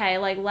 oh, okay,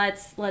 like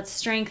let's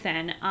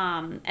strengthen.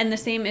 And the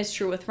same is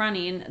true with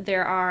running.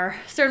 There are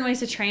certain ways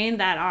to train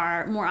that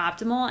are more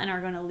optimal and are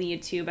going to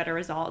lead to better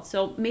results.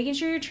 So making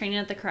sure you're training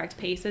at the correct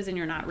paces and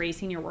you're not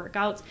racing your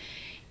workouts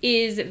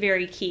is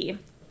very key.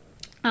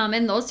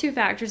 And those two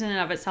factors in and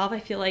of itself, I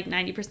feel like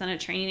 90% of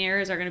training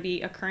errors are going to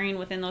be occurring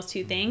within those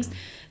two things.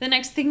 The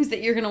next things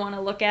that you're going to want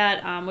to look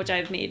at, which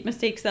I've made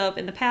mistakes of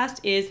in the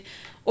past, is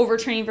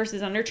overtraining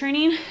versus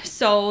undertraining.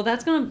 So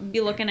that's going to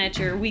be looking at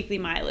your weekly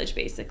mileage,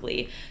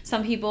 basically.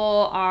 Some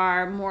people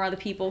are more of the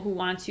people who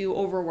want to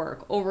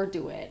overwork,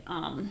 overdo it.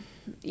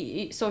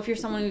 So if you're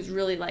someone who's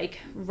really like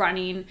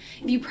running,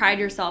 if you pride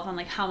yourself on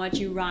like how much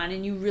you run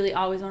and you really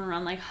always want to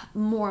run like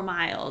more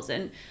miles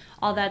and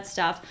all that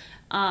stuff,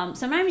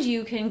 sometimes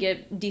you can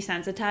get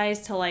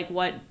desensitized to like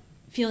what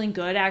feeling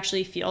good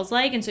actually feels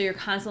like. And so you're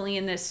constantly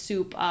in this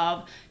soup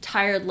of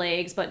tired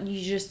legs, but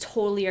you just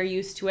totally are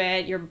used to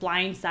it. You're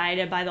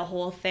blindsided by the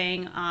whole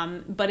thing.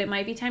 But it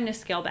might be time to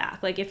scale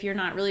back. Like if you're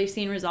not really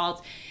seeing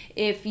results,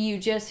 if you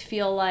just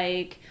feel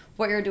like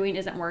what you're doing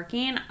isn't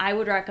working, I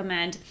would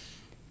recommend,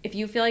 if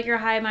you feel like you're a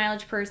high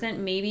mileage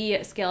person, maybe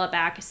scale it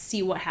back,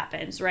 see what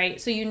happens, right?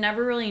 So you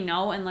never really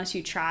know unless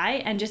you try.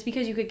 And just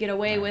because you could get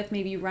away with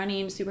maybe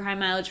running super high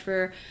mileage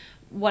for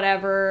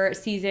whatever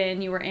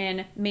season you were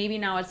in, maybe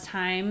now it's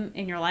time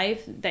in your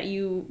life that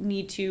you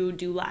need to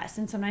do less.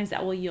 And sometimes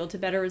that will yield to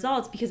better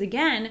results, because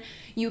again,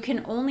 you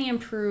can only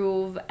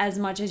improve as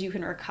much as you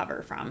can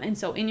recover from. And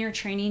so in your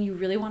training, you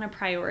really want to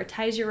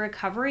prioritize your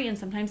recovery. And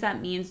sometimes that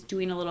means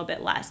doing a little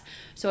bit less.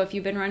 So if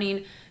you've been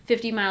running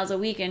 50 miles a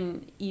week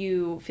and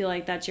you feel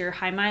like that's your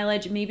high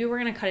mileage, maybe we're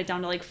going to cut it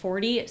down to like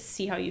 40,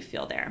 see how you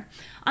feel there.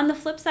 On the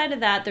flip side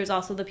of that, there's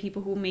also the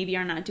people who maybe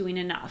are not doing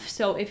enough.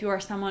 So if you are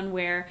someone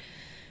where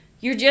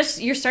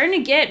you're starting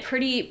to get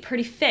pretty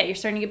fit, you're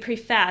starting to get pretty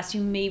fast,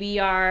 you maybe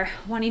are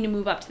wanting to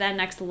move up to that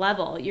next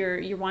level,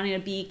 you're wanting a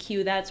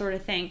BQ, that sort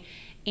of thing,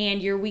 and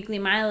your weekly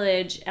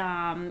mileage,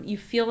 you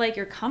feel like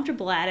you're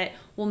comfortable at it,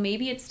 well,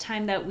 maybe it's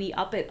time that we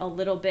up it a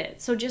little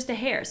bit. So just a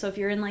hair. So if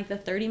you're in like the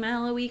 30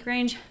 mile a week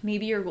range,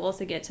 maybe your goal is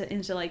to get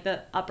into like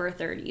the upper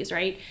 30s,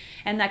 right?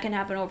 And that can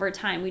happen over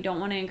time. We don't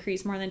want to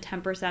increase more than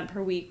 10%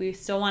 per week. We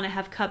still want to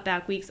have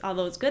cutback weeks, all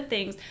those good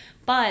things.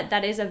 But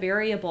that is a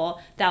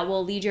variable that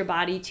will lead your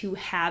body to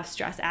have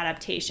stress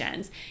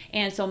adaptations.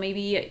 And so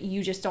maybe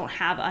you just don't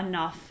have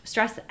enough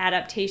stress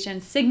adaptation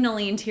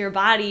signaling to your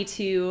body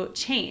to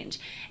change.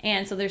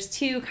 And so there's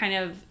two kind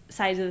of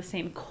sides of the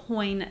same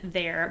coin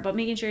there, but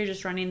making sure you're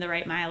just running the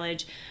right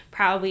mileage,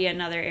 probably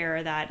another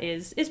error that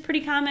is pretty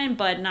common,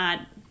 but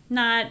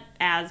not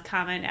as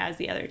common as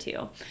the other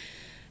two.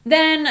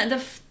 Then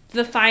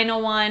the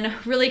final one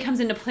really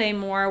comes into play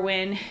more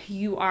when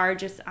you are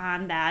just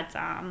on that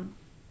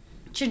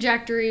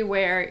trajectory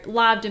where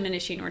law of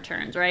diminishing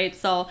returns, right?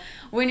 So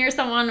when you're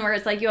someone where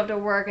it's like you have to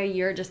work a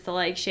year just to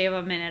like shave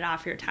a minute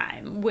off your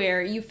time,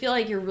 where you feel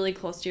like you're really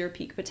close to your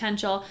peak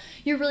potential,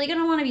 you're really going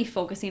to want to be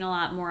focusing a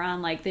lot more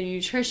on like the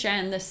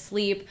nutrition, the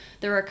sleep,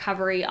 the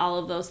recovery, all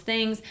of those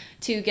things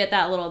to get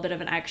that little bit of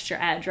an extra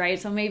edge, right?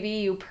 So maybe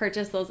you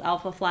purchase those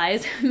Alpha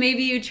Flies,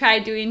 maybe you try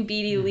doing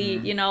Beat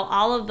Elite, you know,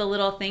 all of the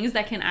little things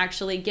that can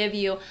actually give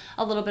you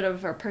a little bit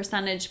of a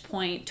percentage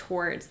point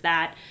towards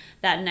that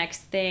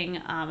next thing.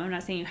 I'm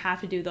not saying you have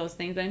to do those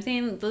things, but I'm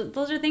saying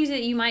those are things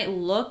that you might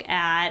look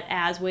at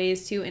as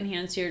ways to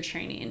enhance your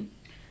training.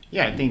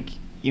 Yeah, I think,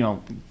 you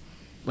know,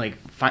 like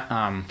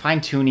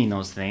fine tuning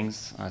those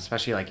things,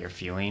 especially like your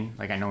fueling.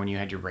 Like I know when you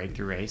had your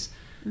breakthrough race,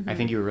 I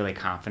think you were really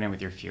confident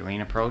with your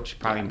fueling approach,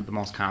 probably the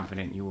most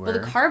confident you were. Well, the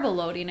carb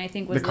loading, I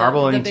think, was the carb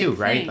loading big too,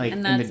 right? thing. Like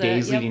in the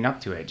days leading up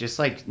to it, just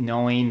like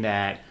knowing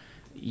that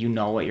you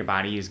know what your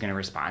body is going to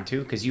respond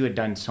to, because you had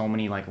done so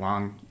many like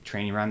long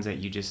training runs that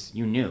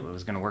you knew it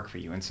was going to work for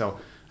you. And so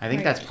I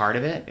think that's part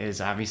of it,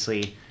 is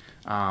obviously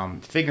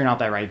figuring out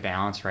that right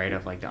balance, right,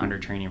 of like the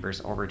undertraining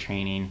versus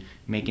overtraining,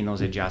 making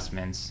those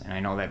adjustments. And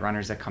I know that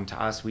runners that come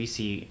to us, we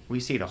see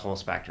the whole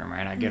spectrum,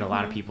 right? I get a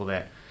lot of people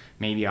that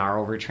maybe are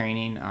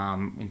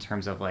overtraining in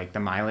terms of like the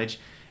mileage,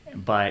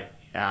 but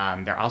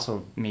they're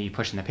also maybe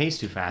pushing the pace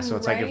too fast. So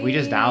it's like if we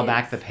just dial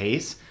back the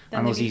pace,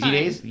 on those they'd be easy fine.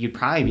 days, you'd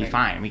probably be Right.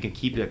 fine. We could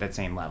keep you at that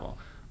same level.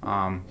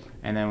 And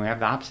then we have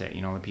the opposite,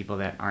 the people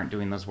that aren't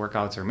doing those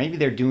workouts, or maybe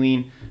they're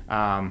doing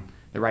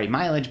the right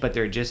mileage, but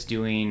they're just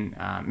doing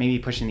maybe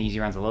pushing the easy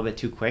runs a little bit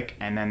too quick,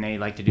 and then they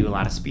like to do a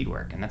lot of speed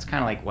work. And that's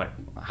kind of like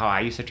how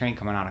I used to train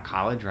coming out of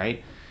college,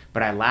 right?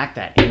 But I lacked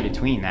that in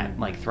between, that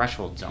like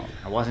threshold zone.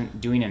 I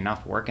wasn't doing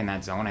enough work in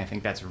that zone. I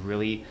think that's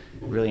really,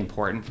 really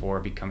important for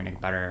becoming a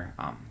better,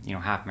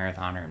 half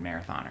marathoner and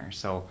marathoner.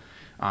 So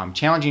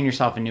challenging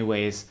yourself in new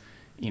ways,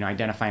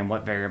 identifying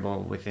what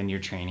variable within your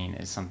training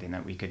is something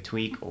that we could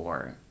tweak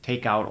or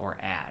take out or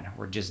add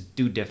or just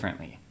do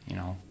differently.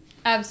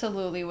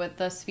 Absolutely, with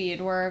the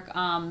speed work,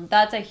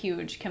 that's a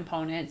huge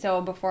component.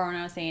 So before, when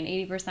I was saying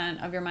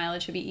 80% of your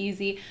mileage should be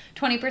easy,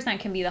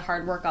 20% can be the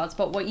hard workouts,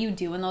 but what you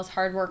do in those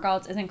hard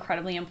workouts is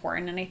incredibly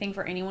important. And I think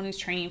for anyone who's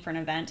training for an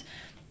event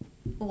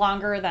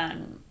longer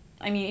than,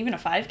 even a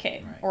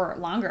 5K or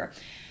longer,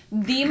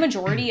 the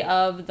majority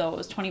of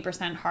those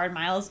 20% hard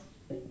miles,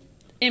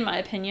 in my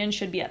opinion,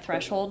 should be at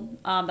threshold.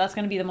 That's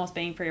going to be the most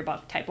bang for your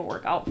buck type of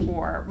workout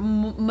for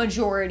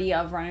majority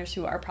of runners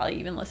who are probably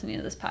even listening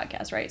to this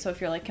podcast, right? So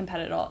if you're like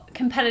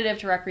competitive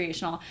to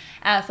recreational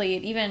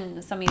athlete,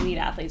 even some elite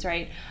athletes,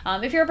 right?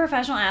 If you're a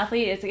professional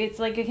athlete, it's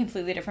like a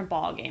completely different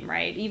ball game,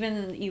 right?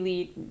 Even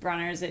elite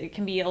runners, it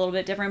can be a little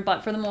bit different,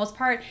 but for the most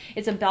part,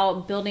 it's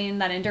about building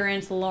that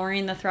endurance,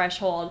 lowering the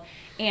threshold,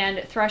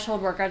 and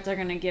threshold workouts are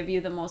going to give you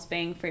the most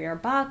bang for your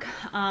buck.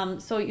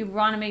 So you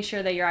want to make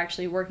sure that you're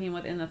actually working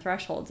within the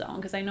threshold zone,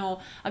 because I know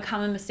a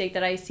common mistake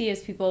that I see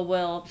is people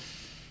will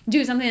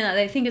do something that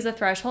they think is a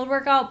threshold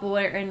workout, but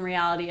where in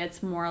reality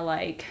it's more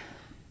like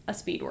a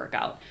speed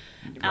workout.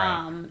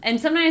 Right. And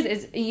sometimes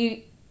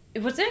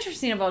what's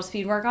interesting about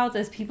speed workouts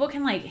is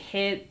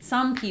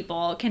some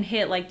people can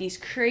hit like these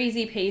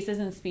crazy paces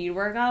in speed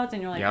workouts,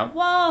 and you're like, Yep.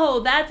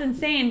 whoa, that's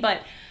insane.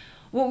 But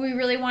what we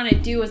really want to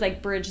do is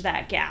like bridge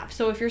that gap.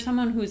 So if you're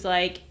someone who's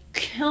like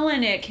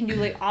killing it, can do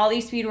like all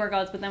these speed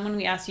workouts, but then when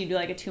we ask you to do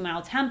like a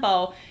 2-mile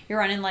tempo, you're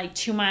running like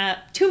 2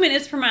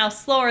 minutes per mile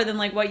slower than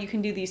like what you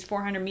can do these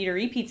 400-meter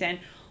repeats in.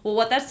 Well,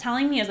 what that's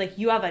telling me is like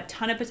you have a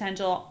ton of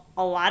potential,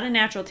 a lot of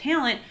natural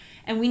talent,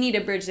 and we need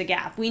to bridge the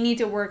gap. We need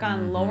to work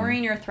on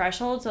lowering your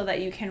threshold so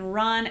that you can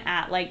run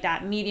at like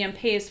that medium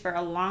pace for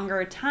a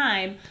longer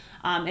time.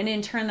 And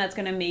in turn, that's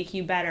going to make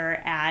you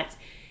better at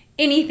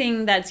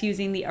anything that's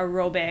using the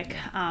aerobic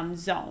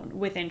zone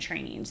within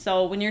training.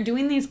 So when you're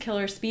doing these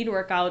killer speed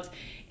workouts,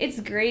 it's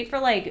great for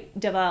like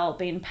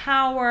developing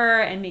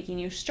power and making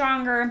you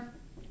stronger.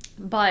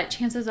 But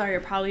chances are you're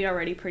probably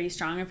already pretty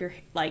strong if you're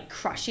like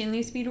crushing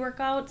these speed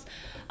workouts.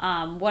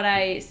 What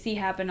I see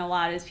happen a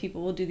lot is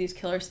people will do these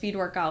killer speed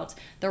workouts.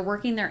 They're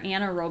working their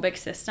anaerobic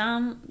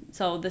system.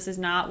 So this is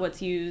not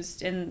what's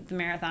used in the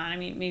marathon.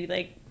 Maybe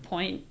like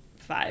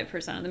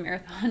 0.5% of the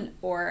marathon,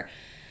 or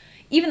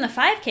even the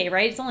 5K,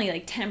 right? It's only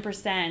like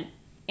 10%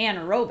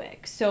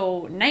 anaerobic.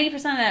 So 90%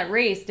 of that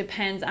race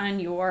depends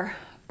on your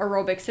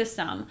aerobic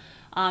system.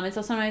 And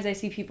so sometimes I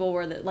see people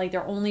where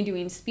they're only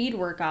doing speed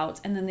workouts,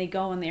 and then they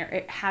go and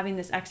they're having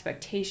this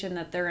expectation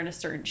that they're in a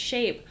certain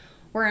shape,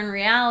 where in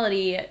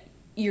reality,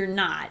 you're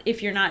not,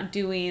 if you're not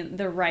doing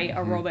the right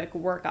aerobic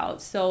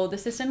workouts. So the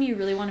system you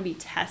really want to be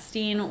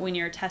testing when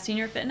you're testing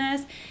your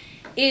fitness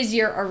is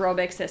your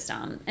aerobic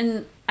system.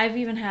 And I've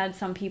even had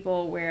some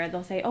people where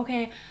they'll say,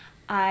 okay,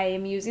 I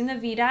am using the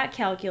VDOT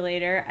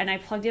calculator and I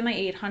plugged in my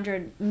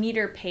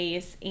 800-meter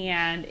pace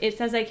and it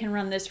says I can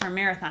run this for a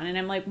marathon. And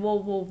I'm like,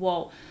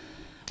 whoa.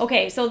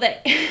 Okay, so the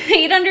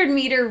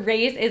 800-meter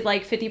race is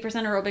like 50%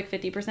 aerobic,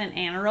 50%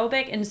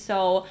 anaerobic. And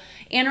so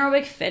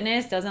anaerobic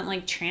fitness doesn't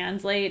like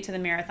translate to the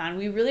marathon.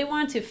 We really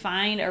want to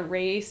find a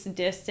race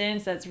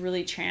distance that's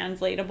really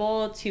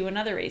translatable to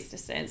another race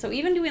distance. So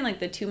even doing like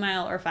the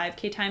 2-mile or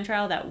 5K time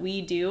trial that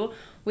we do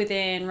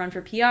within Run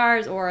for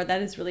PRs, or that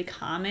is really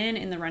common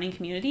in the running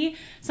community,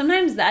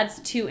 sometimes that's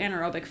too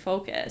anaerobic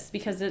focused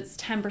because it's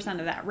 10%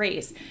 of that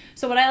race.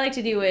 So what I like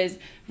to do is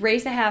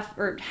race a half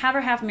or have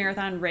a half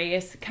marathon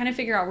race, kind of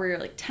figure out where your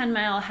like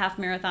 10-mile half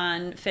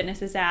marathon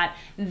fitness is at.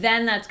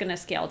 Then that's going to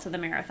scale to the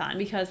marathon,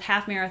 because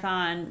half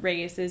marathon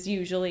race is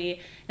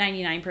usually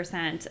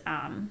 99%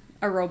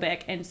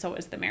 aerobic, and so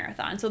is the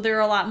marathon. So they're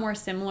a lot more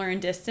similar in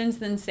distance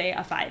than say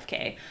a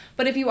 5K.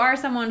 But if you are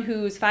someone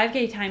whose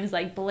 5K time is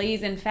like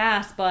blazing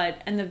fast,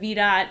 and the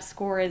VDOT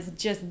score is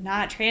just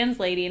not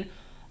translating,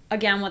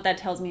 again, what that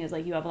tells me is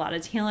like you have a lot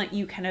of talent.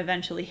 You can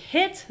eventually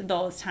hit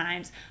those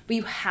times, but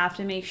you have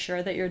to make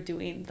sure that you're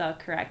doing the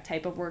correct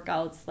type of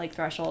workouts like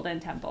threshold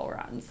and tempo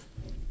runs.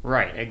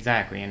 Right,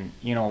 exactly. And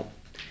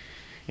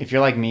if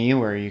you're like me,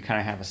 where you kind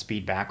of have a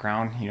speed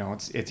background,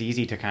 it's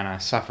easy to kind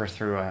of suffer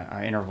through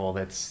an interval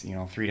that's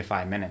 3 to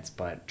 5 minutes.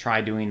 But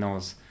try doing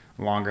those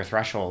longer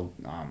threshold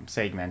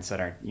segments that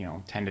are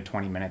 10 to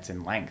 20 minutes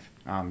in length,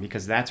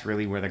 because that's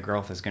really where the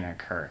growth is going to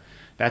occur.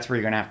 That's where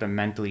you're going to have to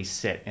mentally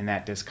sit in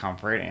that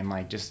discomfort and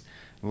like just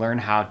learn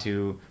how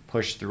to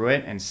push through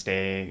it and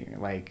stay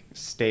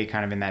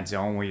kind of in that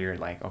zone where you're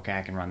like, okay,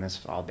 I can run this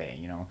all day,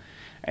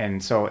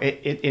 And so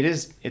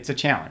it's a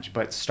challenge,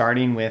 but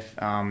starting with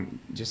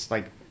just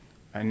like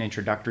an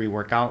introductory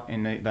workout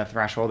in the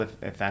threshold,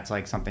 if that's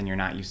like something you're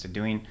not used to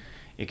doing.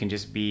 It can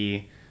just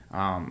be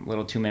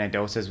little 2-minute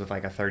doses with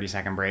like a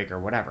 30-second break or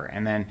whatever.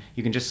 And then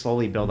you can just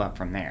slowly build up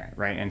from there,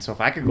 right? And so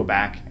if I could go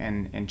back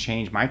and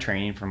change my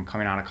training from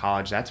coming out of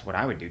college, that's what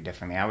I would do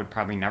differently. I would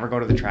probably never go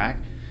to the track.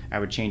 I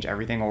would change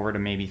everything over to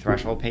maybe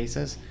threshold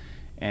paces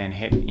and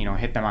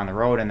hit them on the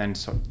road, and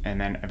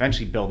then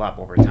eventually build up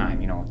over time,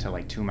 to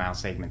like 2-mile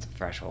segments of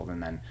threshold,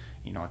 and then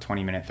a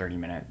 20-minute,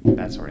 30-minute,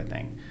 that sort of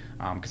thing.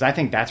 Because I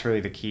think that's really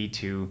the key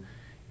to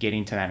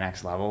getting to that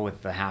next level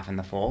with the half and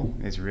the full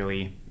is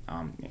really,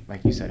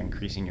 like you said,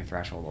 increasing your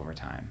threshold over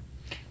time.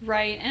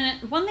 Right.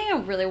 And one thing I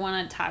really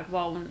want to talk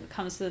about when it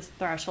comes to this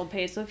threshold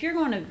pace, so if you're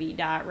going to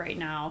VDOT right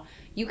now,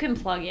 you can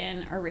plug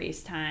in a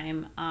race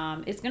time.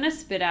 It's going to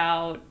spit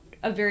out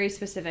a very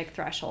specific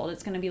threshold.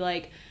 It's going to be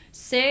like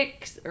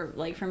 6, or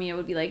like for me it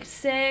would be like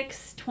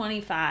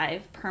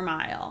 6:25 per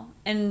mile,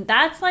 and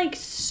that's like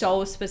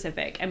so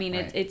specific. I mean,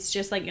 right. It's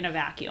just like in a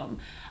vacuum,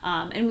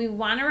 and we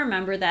want to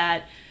remember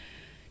that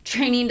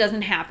training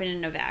doesn't happen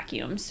in a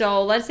vacuum.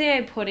 So let's say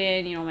I put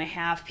in, my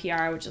half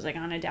PR, which is like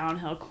on a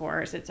downhill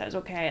course. It says,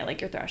 okay,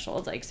 like your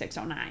threshold's like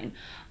 6:09.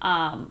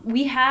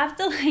 We have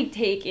to like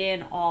take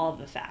in all of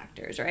the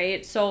factors,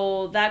 right?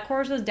 So that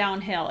course was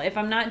downhill. If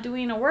I'm not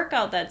doing a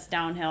workout that's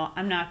downhill,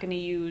 I'm not going to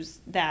use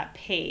that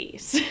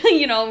pace.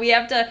 We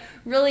have to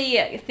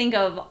really think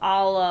of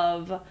all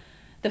of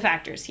the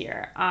factors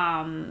here.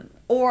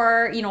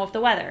 Or, if the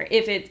weather,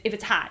 if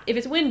it's hot, if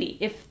it's windy,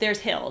 if there's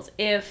hills,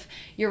 if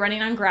you're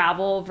running on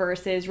gravel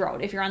versus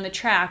road, if you're on the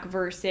track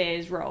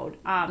versus road.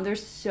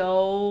 There's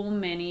so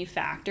many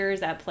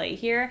factors at play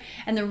here.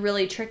 And the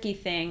really tricky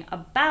thing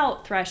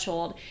about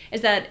threshold is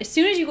that as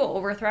soon as you go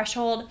over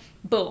threshold,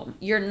 boom,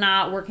 you're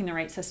not working the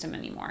right system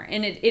anymore.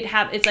 And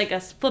it's like a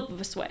flip of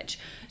a switch.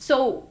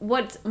 So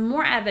what's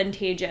more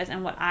advantageous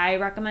and what I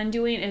recommend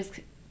doing is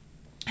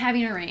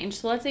having a range.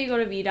 So let's say you go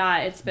to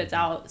VDOT, it spits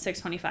out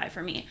 6:25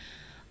 for me.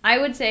 I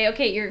would say,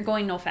 okay, you're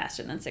going no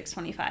faster than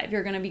 6:25.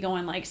 You're going to be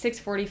going like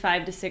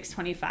 6:45 to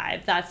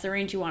 6:25. That's the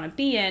range you want to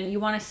be in.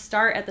 You want to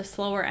start at the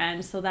slower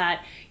end so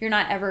that you're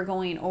not ever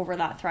going over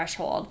that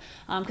threshold.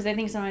 Because I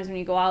think sometimes when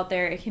you go out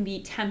there, it can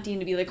be tempting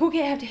to be like,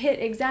 okay, I have to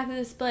hit exactly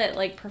the split,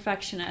 like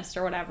perfectionist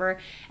or whatever.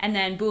 And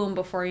then boom,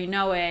 before you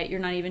know it, you're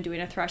not even doing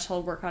a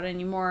threshold workout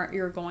anymore.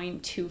 You're going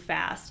too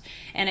fast.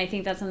 And I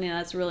think that's something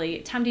that's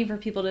really tempting for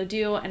people to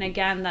do. And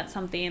again, that's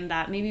something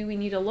that maybe we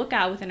need to look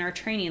at within our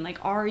training.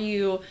 Like, are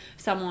you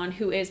someone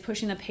who is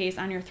pushing the pace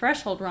on your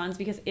threshold runs?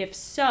 Because if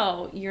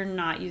so, you're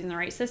not using the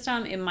right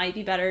system. It might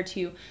be better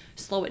to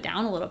slow it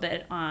down a little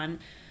bit on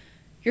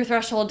your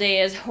threshold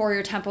days or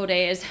your tempo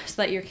days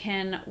so that you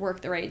can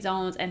work the right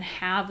zones and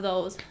have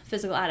those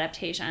physical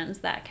adaptations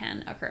that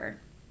can occur.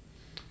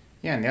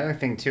 Yeah, and the other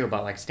thing too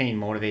about like staying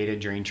motivated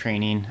during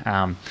training,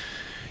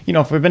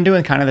 if we've been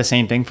doing kind of the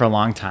same thing for a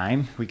long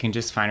time, we can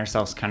just find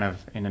ourselves kind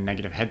of in a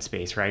negative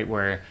headspace, right?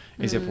 Where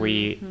is if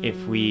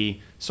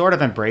we sort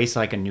of embrace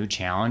like a new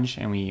challenge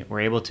and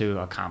we're able to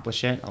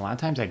accomplish it, a lot of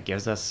times that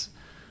gives us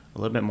a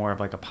little bit more of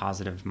like a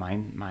positive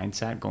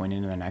mindset going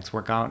into the next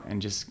workout,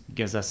 and just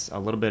gives us a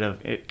little bit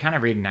of, it kind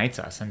of reignites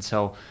us. And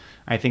so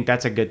I think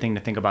that's a good thing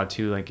to think about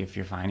too. Like if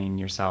you're finding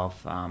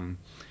yourself,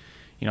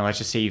 let's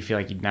just say you feel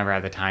like you'd never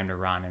have the time to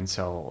run, and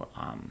so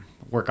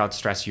workouts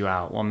stress you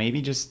out. Well,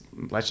 maybe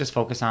let's just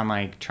focus on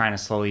like trying to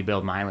slowly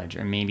build mileage,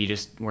 or maybe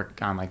just work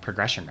on like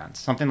progression runs,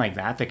 something like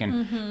that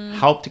can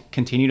help to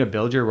continue to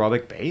build your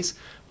aerobic base.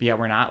 But yet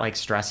we're not like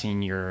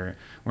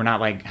we're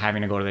not like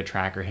having to go to the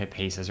track or hit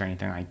paces or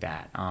anything like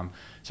that.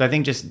 So I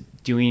think just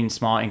doing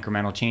small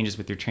incremental changes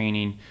with your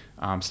training,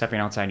 stepping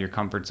outside your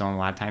comfort zone, a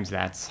lot of times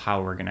that's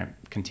how we're going to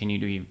continue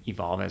to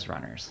evolve as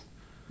runners.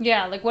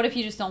 Yeah, like what if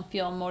you just don't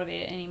feel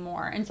motivated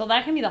anymore? And so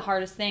that can be the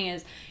hardest thing,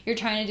 is you're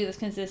trying to do this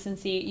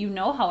consistency. You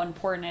know how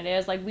important it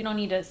is. Like, we don't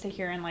need to sit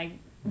here and like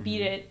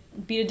beat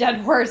a dead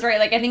horse, right?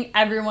 Like, I think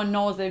everyone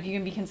knows that if you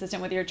can be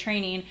consistent with your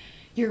training,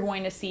 you're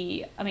going to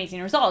see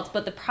amazing results.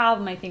 But the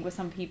problem, I think, with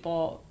some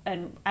people,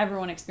 and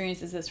everyone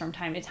experiences this from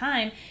time to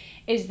time,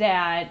 is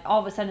that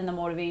all of a sudden the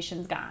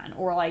motivation's gone,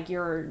 or like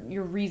your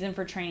reason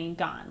for training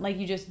gone. Like,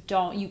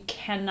 you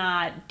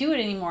cannot do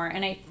it anymore.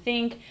 And I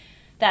think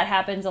that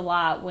happens a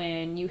lot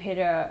when you hit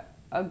a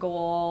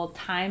goal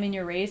time in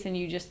your race and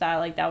you just thought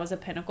like that was a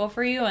pinnacle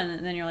for you,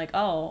 and then you're like,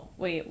 oh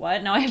wait,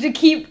 what? Now I have to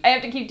keep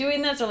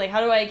doing this, or like, how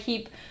do I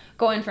keep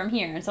going from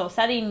here? And so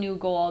setting new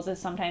goals is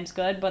sometimes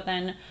good, but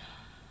then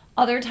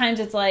other times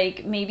it's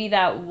like maybe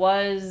that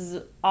was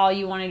all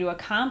you wanted to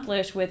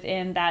accomplish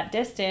within that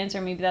distance,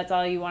 or maybe that's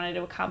all you wanted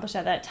to accomplish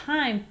at that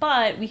time,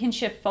 but we can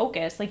shift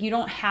focus. Like, you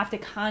don't have to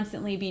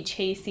constantly be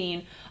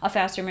chasing a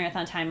faster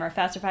marathon time or a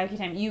faster 5K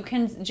time. You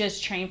can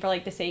just train for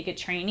like the sake of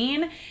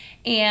training,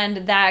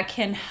 and that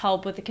can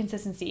help with the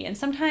consistency. And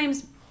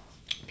sometimes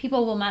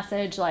people will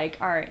message like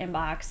our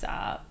inbox,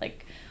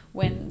 like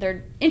when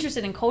they're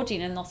interested in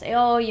coaching, and they'll say,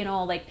 oh,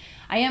 like,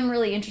 I am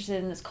really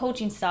interested in this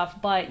coaching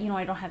stuff, but,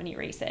 I don't have any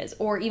races.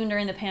 Or even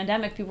during the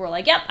pandemic, people were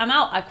like, yep, I'm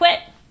out, I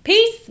quit.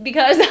 peace,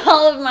 because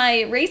all of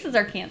my races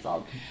are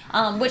canceled,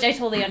 which I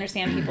totally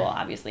understand. People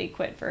obviously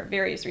quit for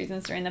various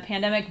reasons during the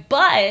pandemic,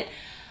 but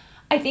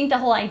I think the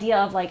whole idea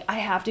of like, I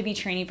have to be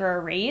training for a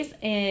race,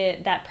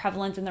 that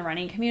prevalence in the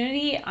running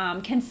community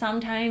can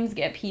sometimes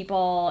get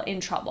people in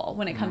trouble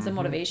when it comes to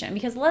motivation,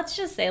 because let's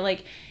just say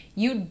like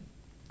you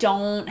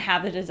don't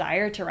have the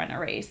desire to run a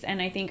race.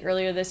 And I think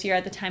earlier this year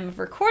at the time of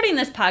recording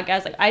this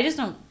podcast, like I just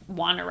don't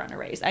want to run a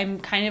race.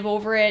 I'm kind of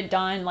over it,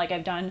 done. Like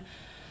I've done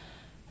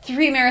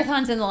 3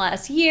 marathons in the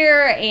last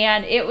year,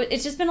 and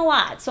it's just been a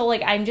lot. So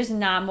like I'm just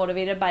not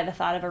motivated by the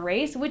thought of a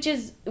race, which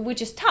is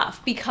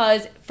tough,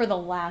 because for the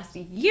last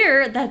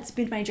year that's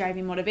been my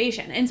driving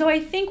motivation. And so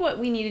I think what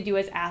we need to do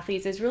as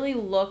athletes is really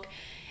look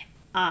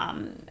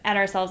at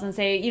ourselves and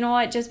say, you know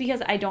what, just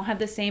because I don't have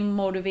the same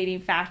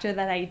motivating factor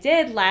that I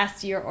did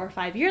last year or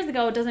 5 years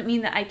ago doesn't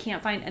mean that I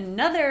can't find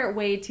another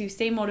way to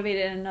stay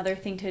motivated and another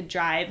thing to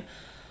drive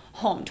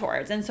home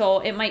towards. And so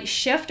it might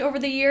shift over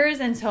the years,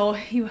 and so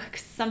you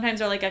sometimes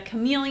are like a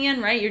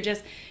chameleon, right? You're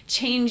just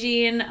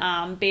changing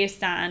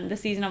based on the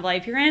season of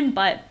life you're in.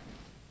 But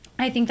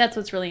I think that's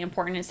what's really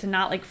important, is to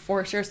not like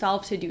force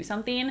yourself to do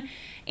something.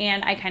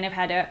 And I kind of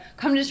had to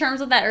come to terms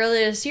with that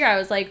earlier this year. I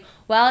was like,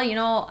 well, you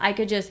know, I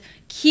could just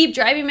keep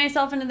driving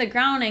myself into the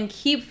ground and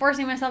keep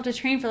forcing myself to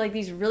train for like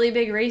these really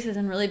big races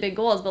and really big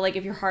goals. But like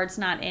if your heart's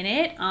not in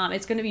it,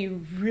 it's going to be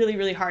really,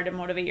 really hard to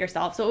motivate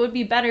yourself. So it would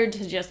be better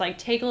to just like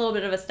take a little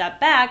bit of a step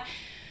back,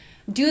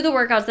 do the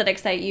workouts that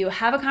excite you,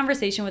 have a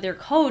conversation with your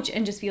coach,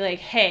 and just be like,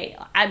 hey,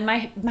 my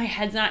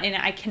head's not in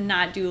it. I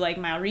cannot do like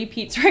mile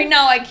repeats right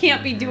now. I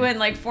can't be doing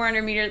like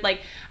 400 meters.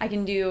 Like I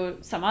can do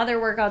some other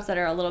workouts that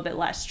are a little bit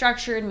less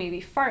structured, maybe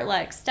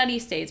fartleks, steady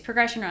states,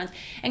 progression runs,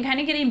 and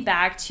kind of getting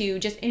back to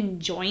just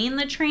enjoying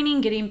the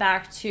training, getting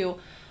back to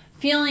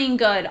feeling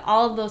good,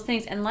 all of those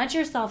things, and let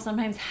yourself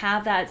sometimes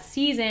have that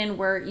season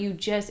where you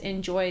just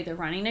enjoy the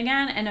running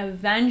again, and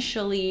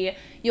eventually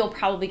you'll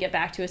probably get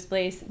back to a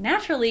place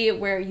naturally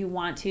where you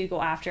want to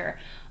go after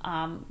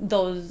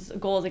those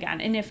goals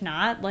again. And if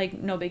not, like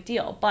no big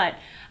deal. But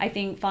I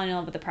think falling in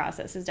love with the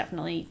process is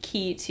definitely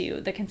key to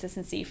the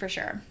consistency for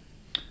sure.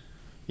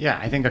 Yeah,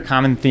 I think a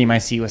common theme I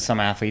see with some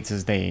athletes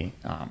is they,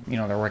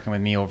 they're working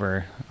with me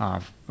over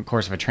the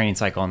course of a training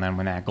cycle, and then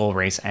when that goal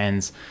race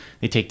ends,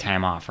 they take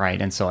time off,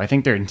 right? And so I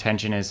think their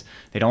intention is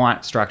they don't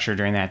want structure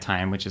during that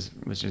time, which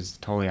is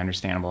totally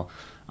understandable.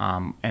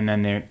 And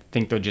then they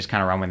think they'll just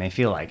kind of run when they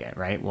feel like it,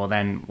 right? Well,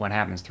 then what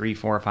happens? 3,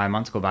 4, or 5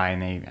 months go by,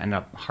 and they end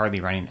up hardly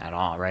running at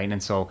all, right?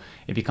 And so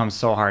it becomes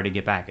so hard to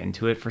get back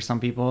into it for some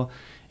people.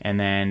 And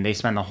then they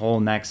spend the whole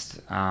next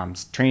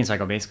training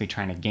cycle basically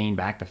trying to gain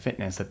back the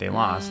fitness that they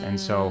lost. And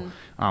so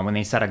when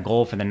they set a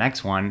goal for the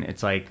next one,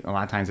 it's like a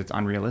lot of times it's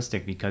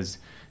unrealistic because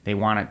they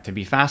want it to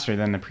be faster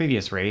than the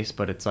previous race,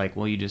 but it's like,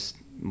 well, you just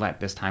let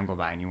this time go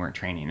by and you weren't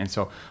training. And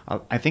so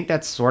I think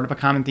that's sort of a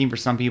common theme for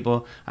some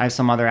people. I have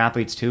some other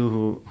athletes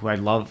too who I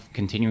love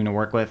continuing to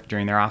work with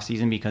during their off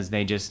season, because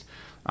they just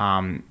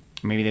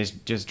maybe they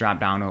just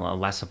drop down to a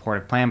less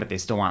supportive plan, but they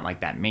still want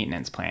like that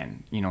maintenance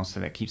plan, so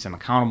that keeps them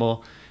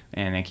accountable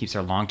and it keeps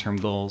their long-term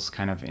goals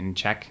kind of in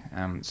check.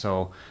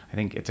 So I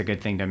think it's a good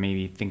thing to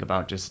maybe think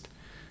about just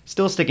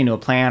still sticking to a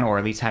plan, or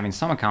at least having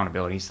some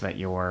accountability, so that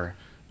you're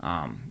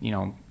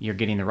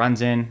getting the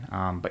runs in.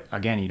 But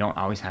again, you don't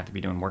always have to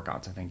be doing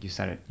workouts. I think you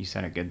said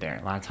it good there.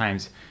 A lot of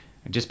times,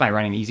 just by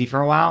running easy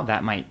for a while,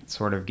 that might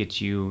sort of get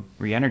you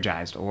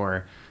re-energized,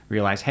 or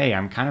realize, hey,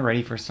 I'm kind of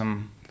ready for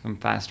some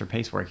faster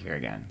pace work here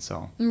again.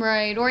 So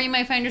right, or you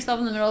might find yourself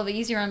in the middle of an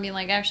easy run being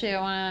like, actually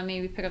I want to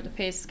maybe pick up the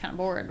pace. It's kind of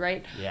bored,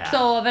 right? Yeah.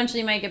 So eventually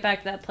you might get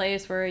back to that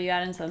place where you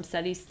add in some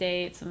steady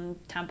state, some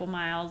tempo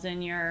miles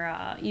in your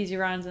easy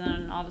runs, and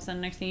then all of a sudden,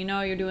 next thing you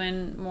know, you're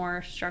doing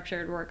more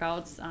structured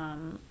workouts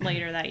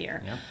later that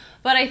year. Yep.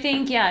 But I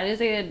think, it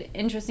is an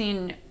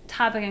interesting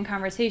topic and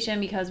conversation,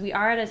 because we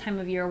are at a time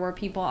of year where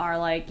people are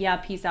like, yeah,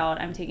 peace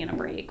out, I'm taking a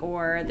break,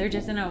 or they're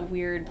just in a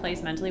weird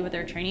place mentally with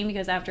their training,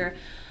 because after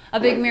a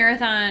big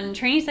marathon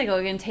training cycle,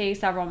 it can take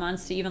several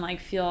months to even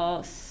like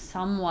feel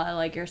somewhat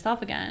like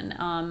yourself again.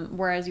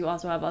 Whereas you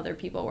also have other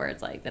people where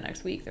it's like the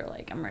next week they're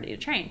like, I'm ready to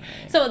train.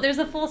 Right. So there's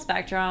a full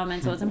spectrum,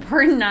 and so it's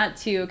important not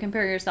to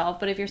compare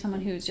yourself. But if you're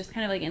someone who's just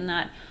kind of like in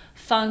that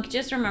funk,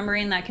 just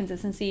remembering that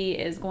consistency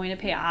is going to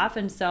pay off.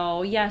 And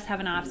so yes,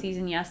 have an off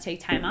season, yes, take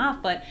time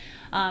off, but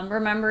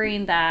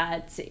remembering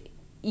that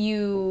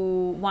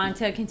you want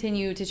to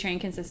continue to train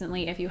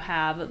consistently if you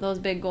have those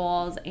big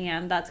goals,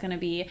 and that's going to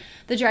be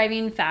the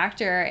driving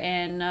factor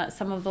in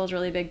some of those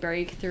really big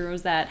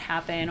breakthroughs that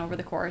happen over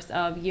the course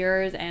of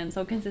years. And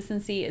so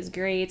consistency is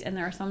great, and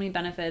there are so many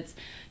benefits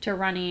to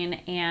running.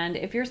 And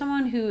if you're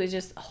someone who is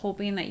just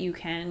hoping that you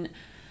can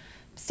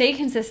stay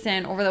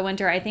consistent over the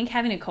winter. I think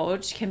having a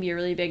coach can be a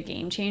really big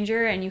game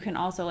changer, and you can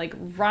also like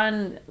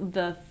run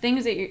the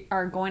things that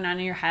are going on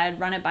in your head,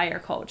 run it by your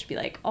coach. Be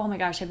like, oh my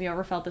gosh, have you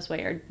ever felt this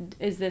way, or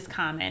is this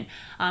common?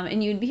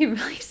 And you'd be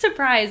really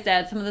surprised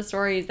at some of the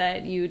stories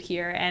that you'd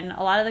hear. And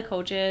a lot of the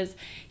coaches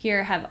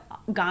here have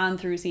gone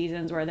through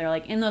seasons where they're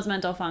like in those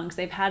mental funks.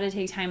 They've had to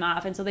take time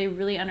off, and so they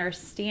really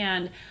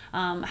understand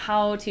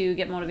how to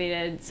get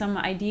motivated, some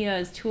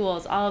ideas,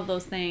 tools, all of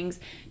those things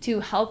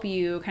to help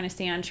you kind of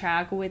stay on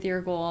track with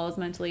your goals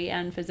mentally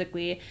and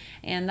physically.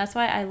 And that's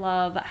why I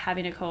love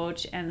having a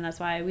coach, and that's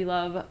why we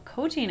love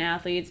coaching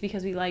athletes,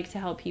 because we like to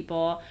help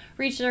people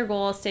reach their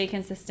goals, stay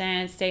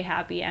consistent, stay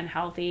happy and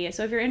healthy.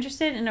 So if you're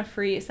interested in a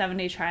free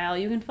 7-day trial,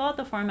 you can fill out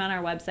the form on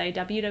our website,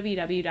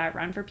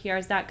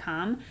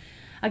 www.runforprs.com.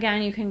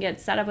 Again, you can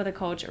get set up with a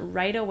coach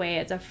right away.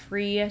 It's a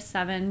free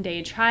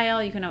 7-day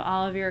trial. You can have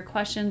all of your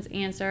questions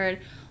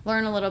answered,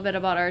 learn a little bit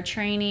about our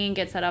training,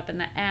 get set up in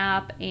the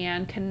app,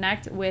 and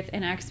connect with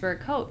an expert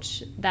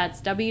coach.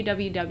 That's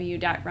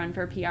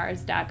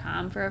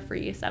www.runforprs.com for a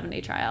free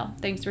 7-day trial.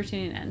 Thanks for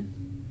tuning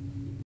in.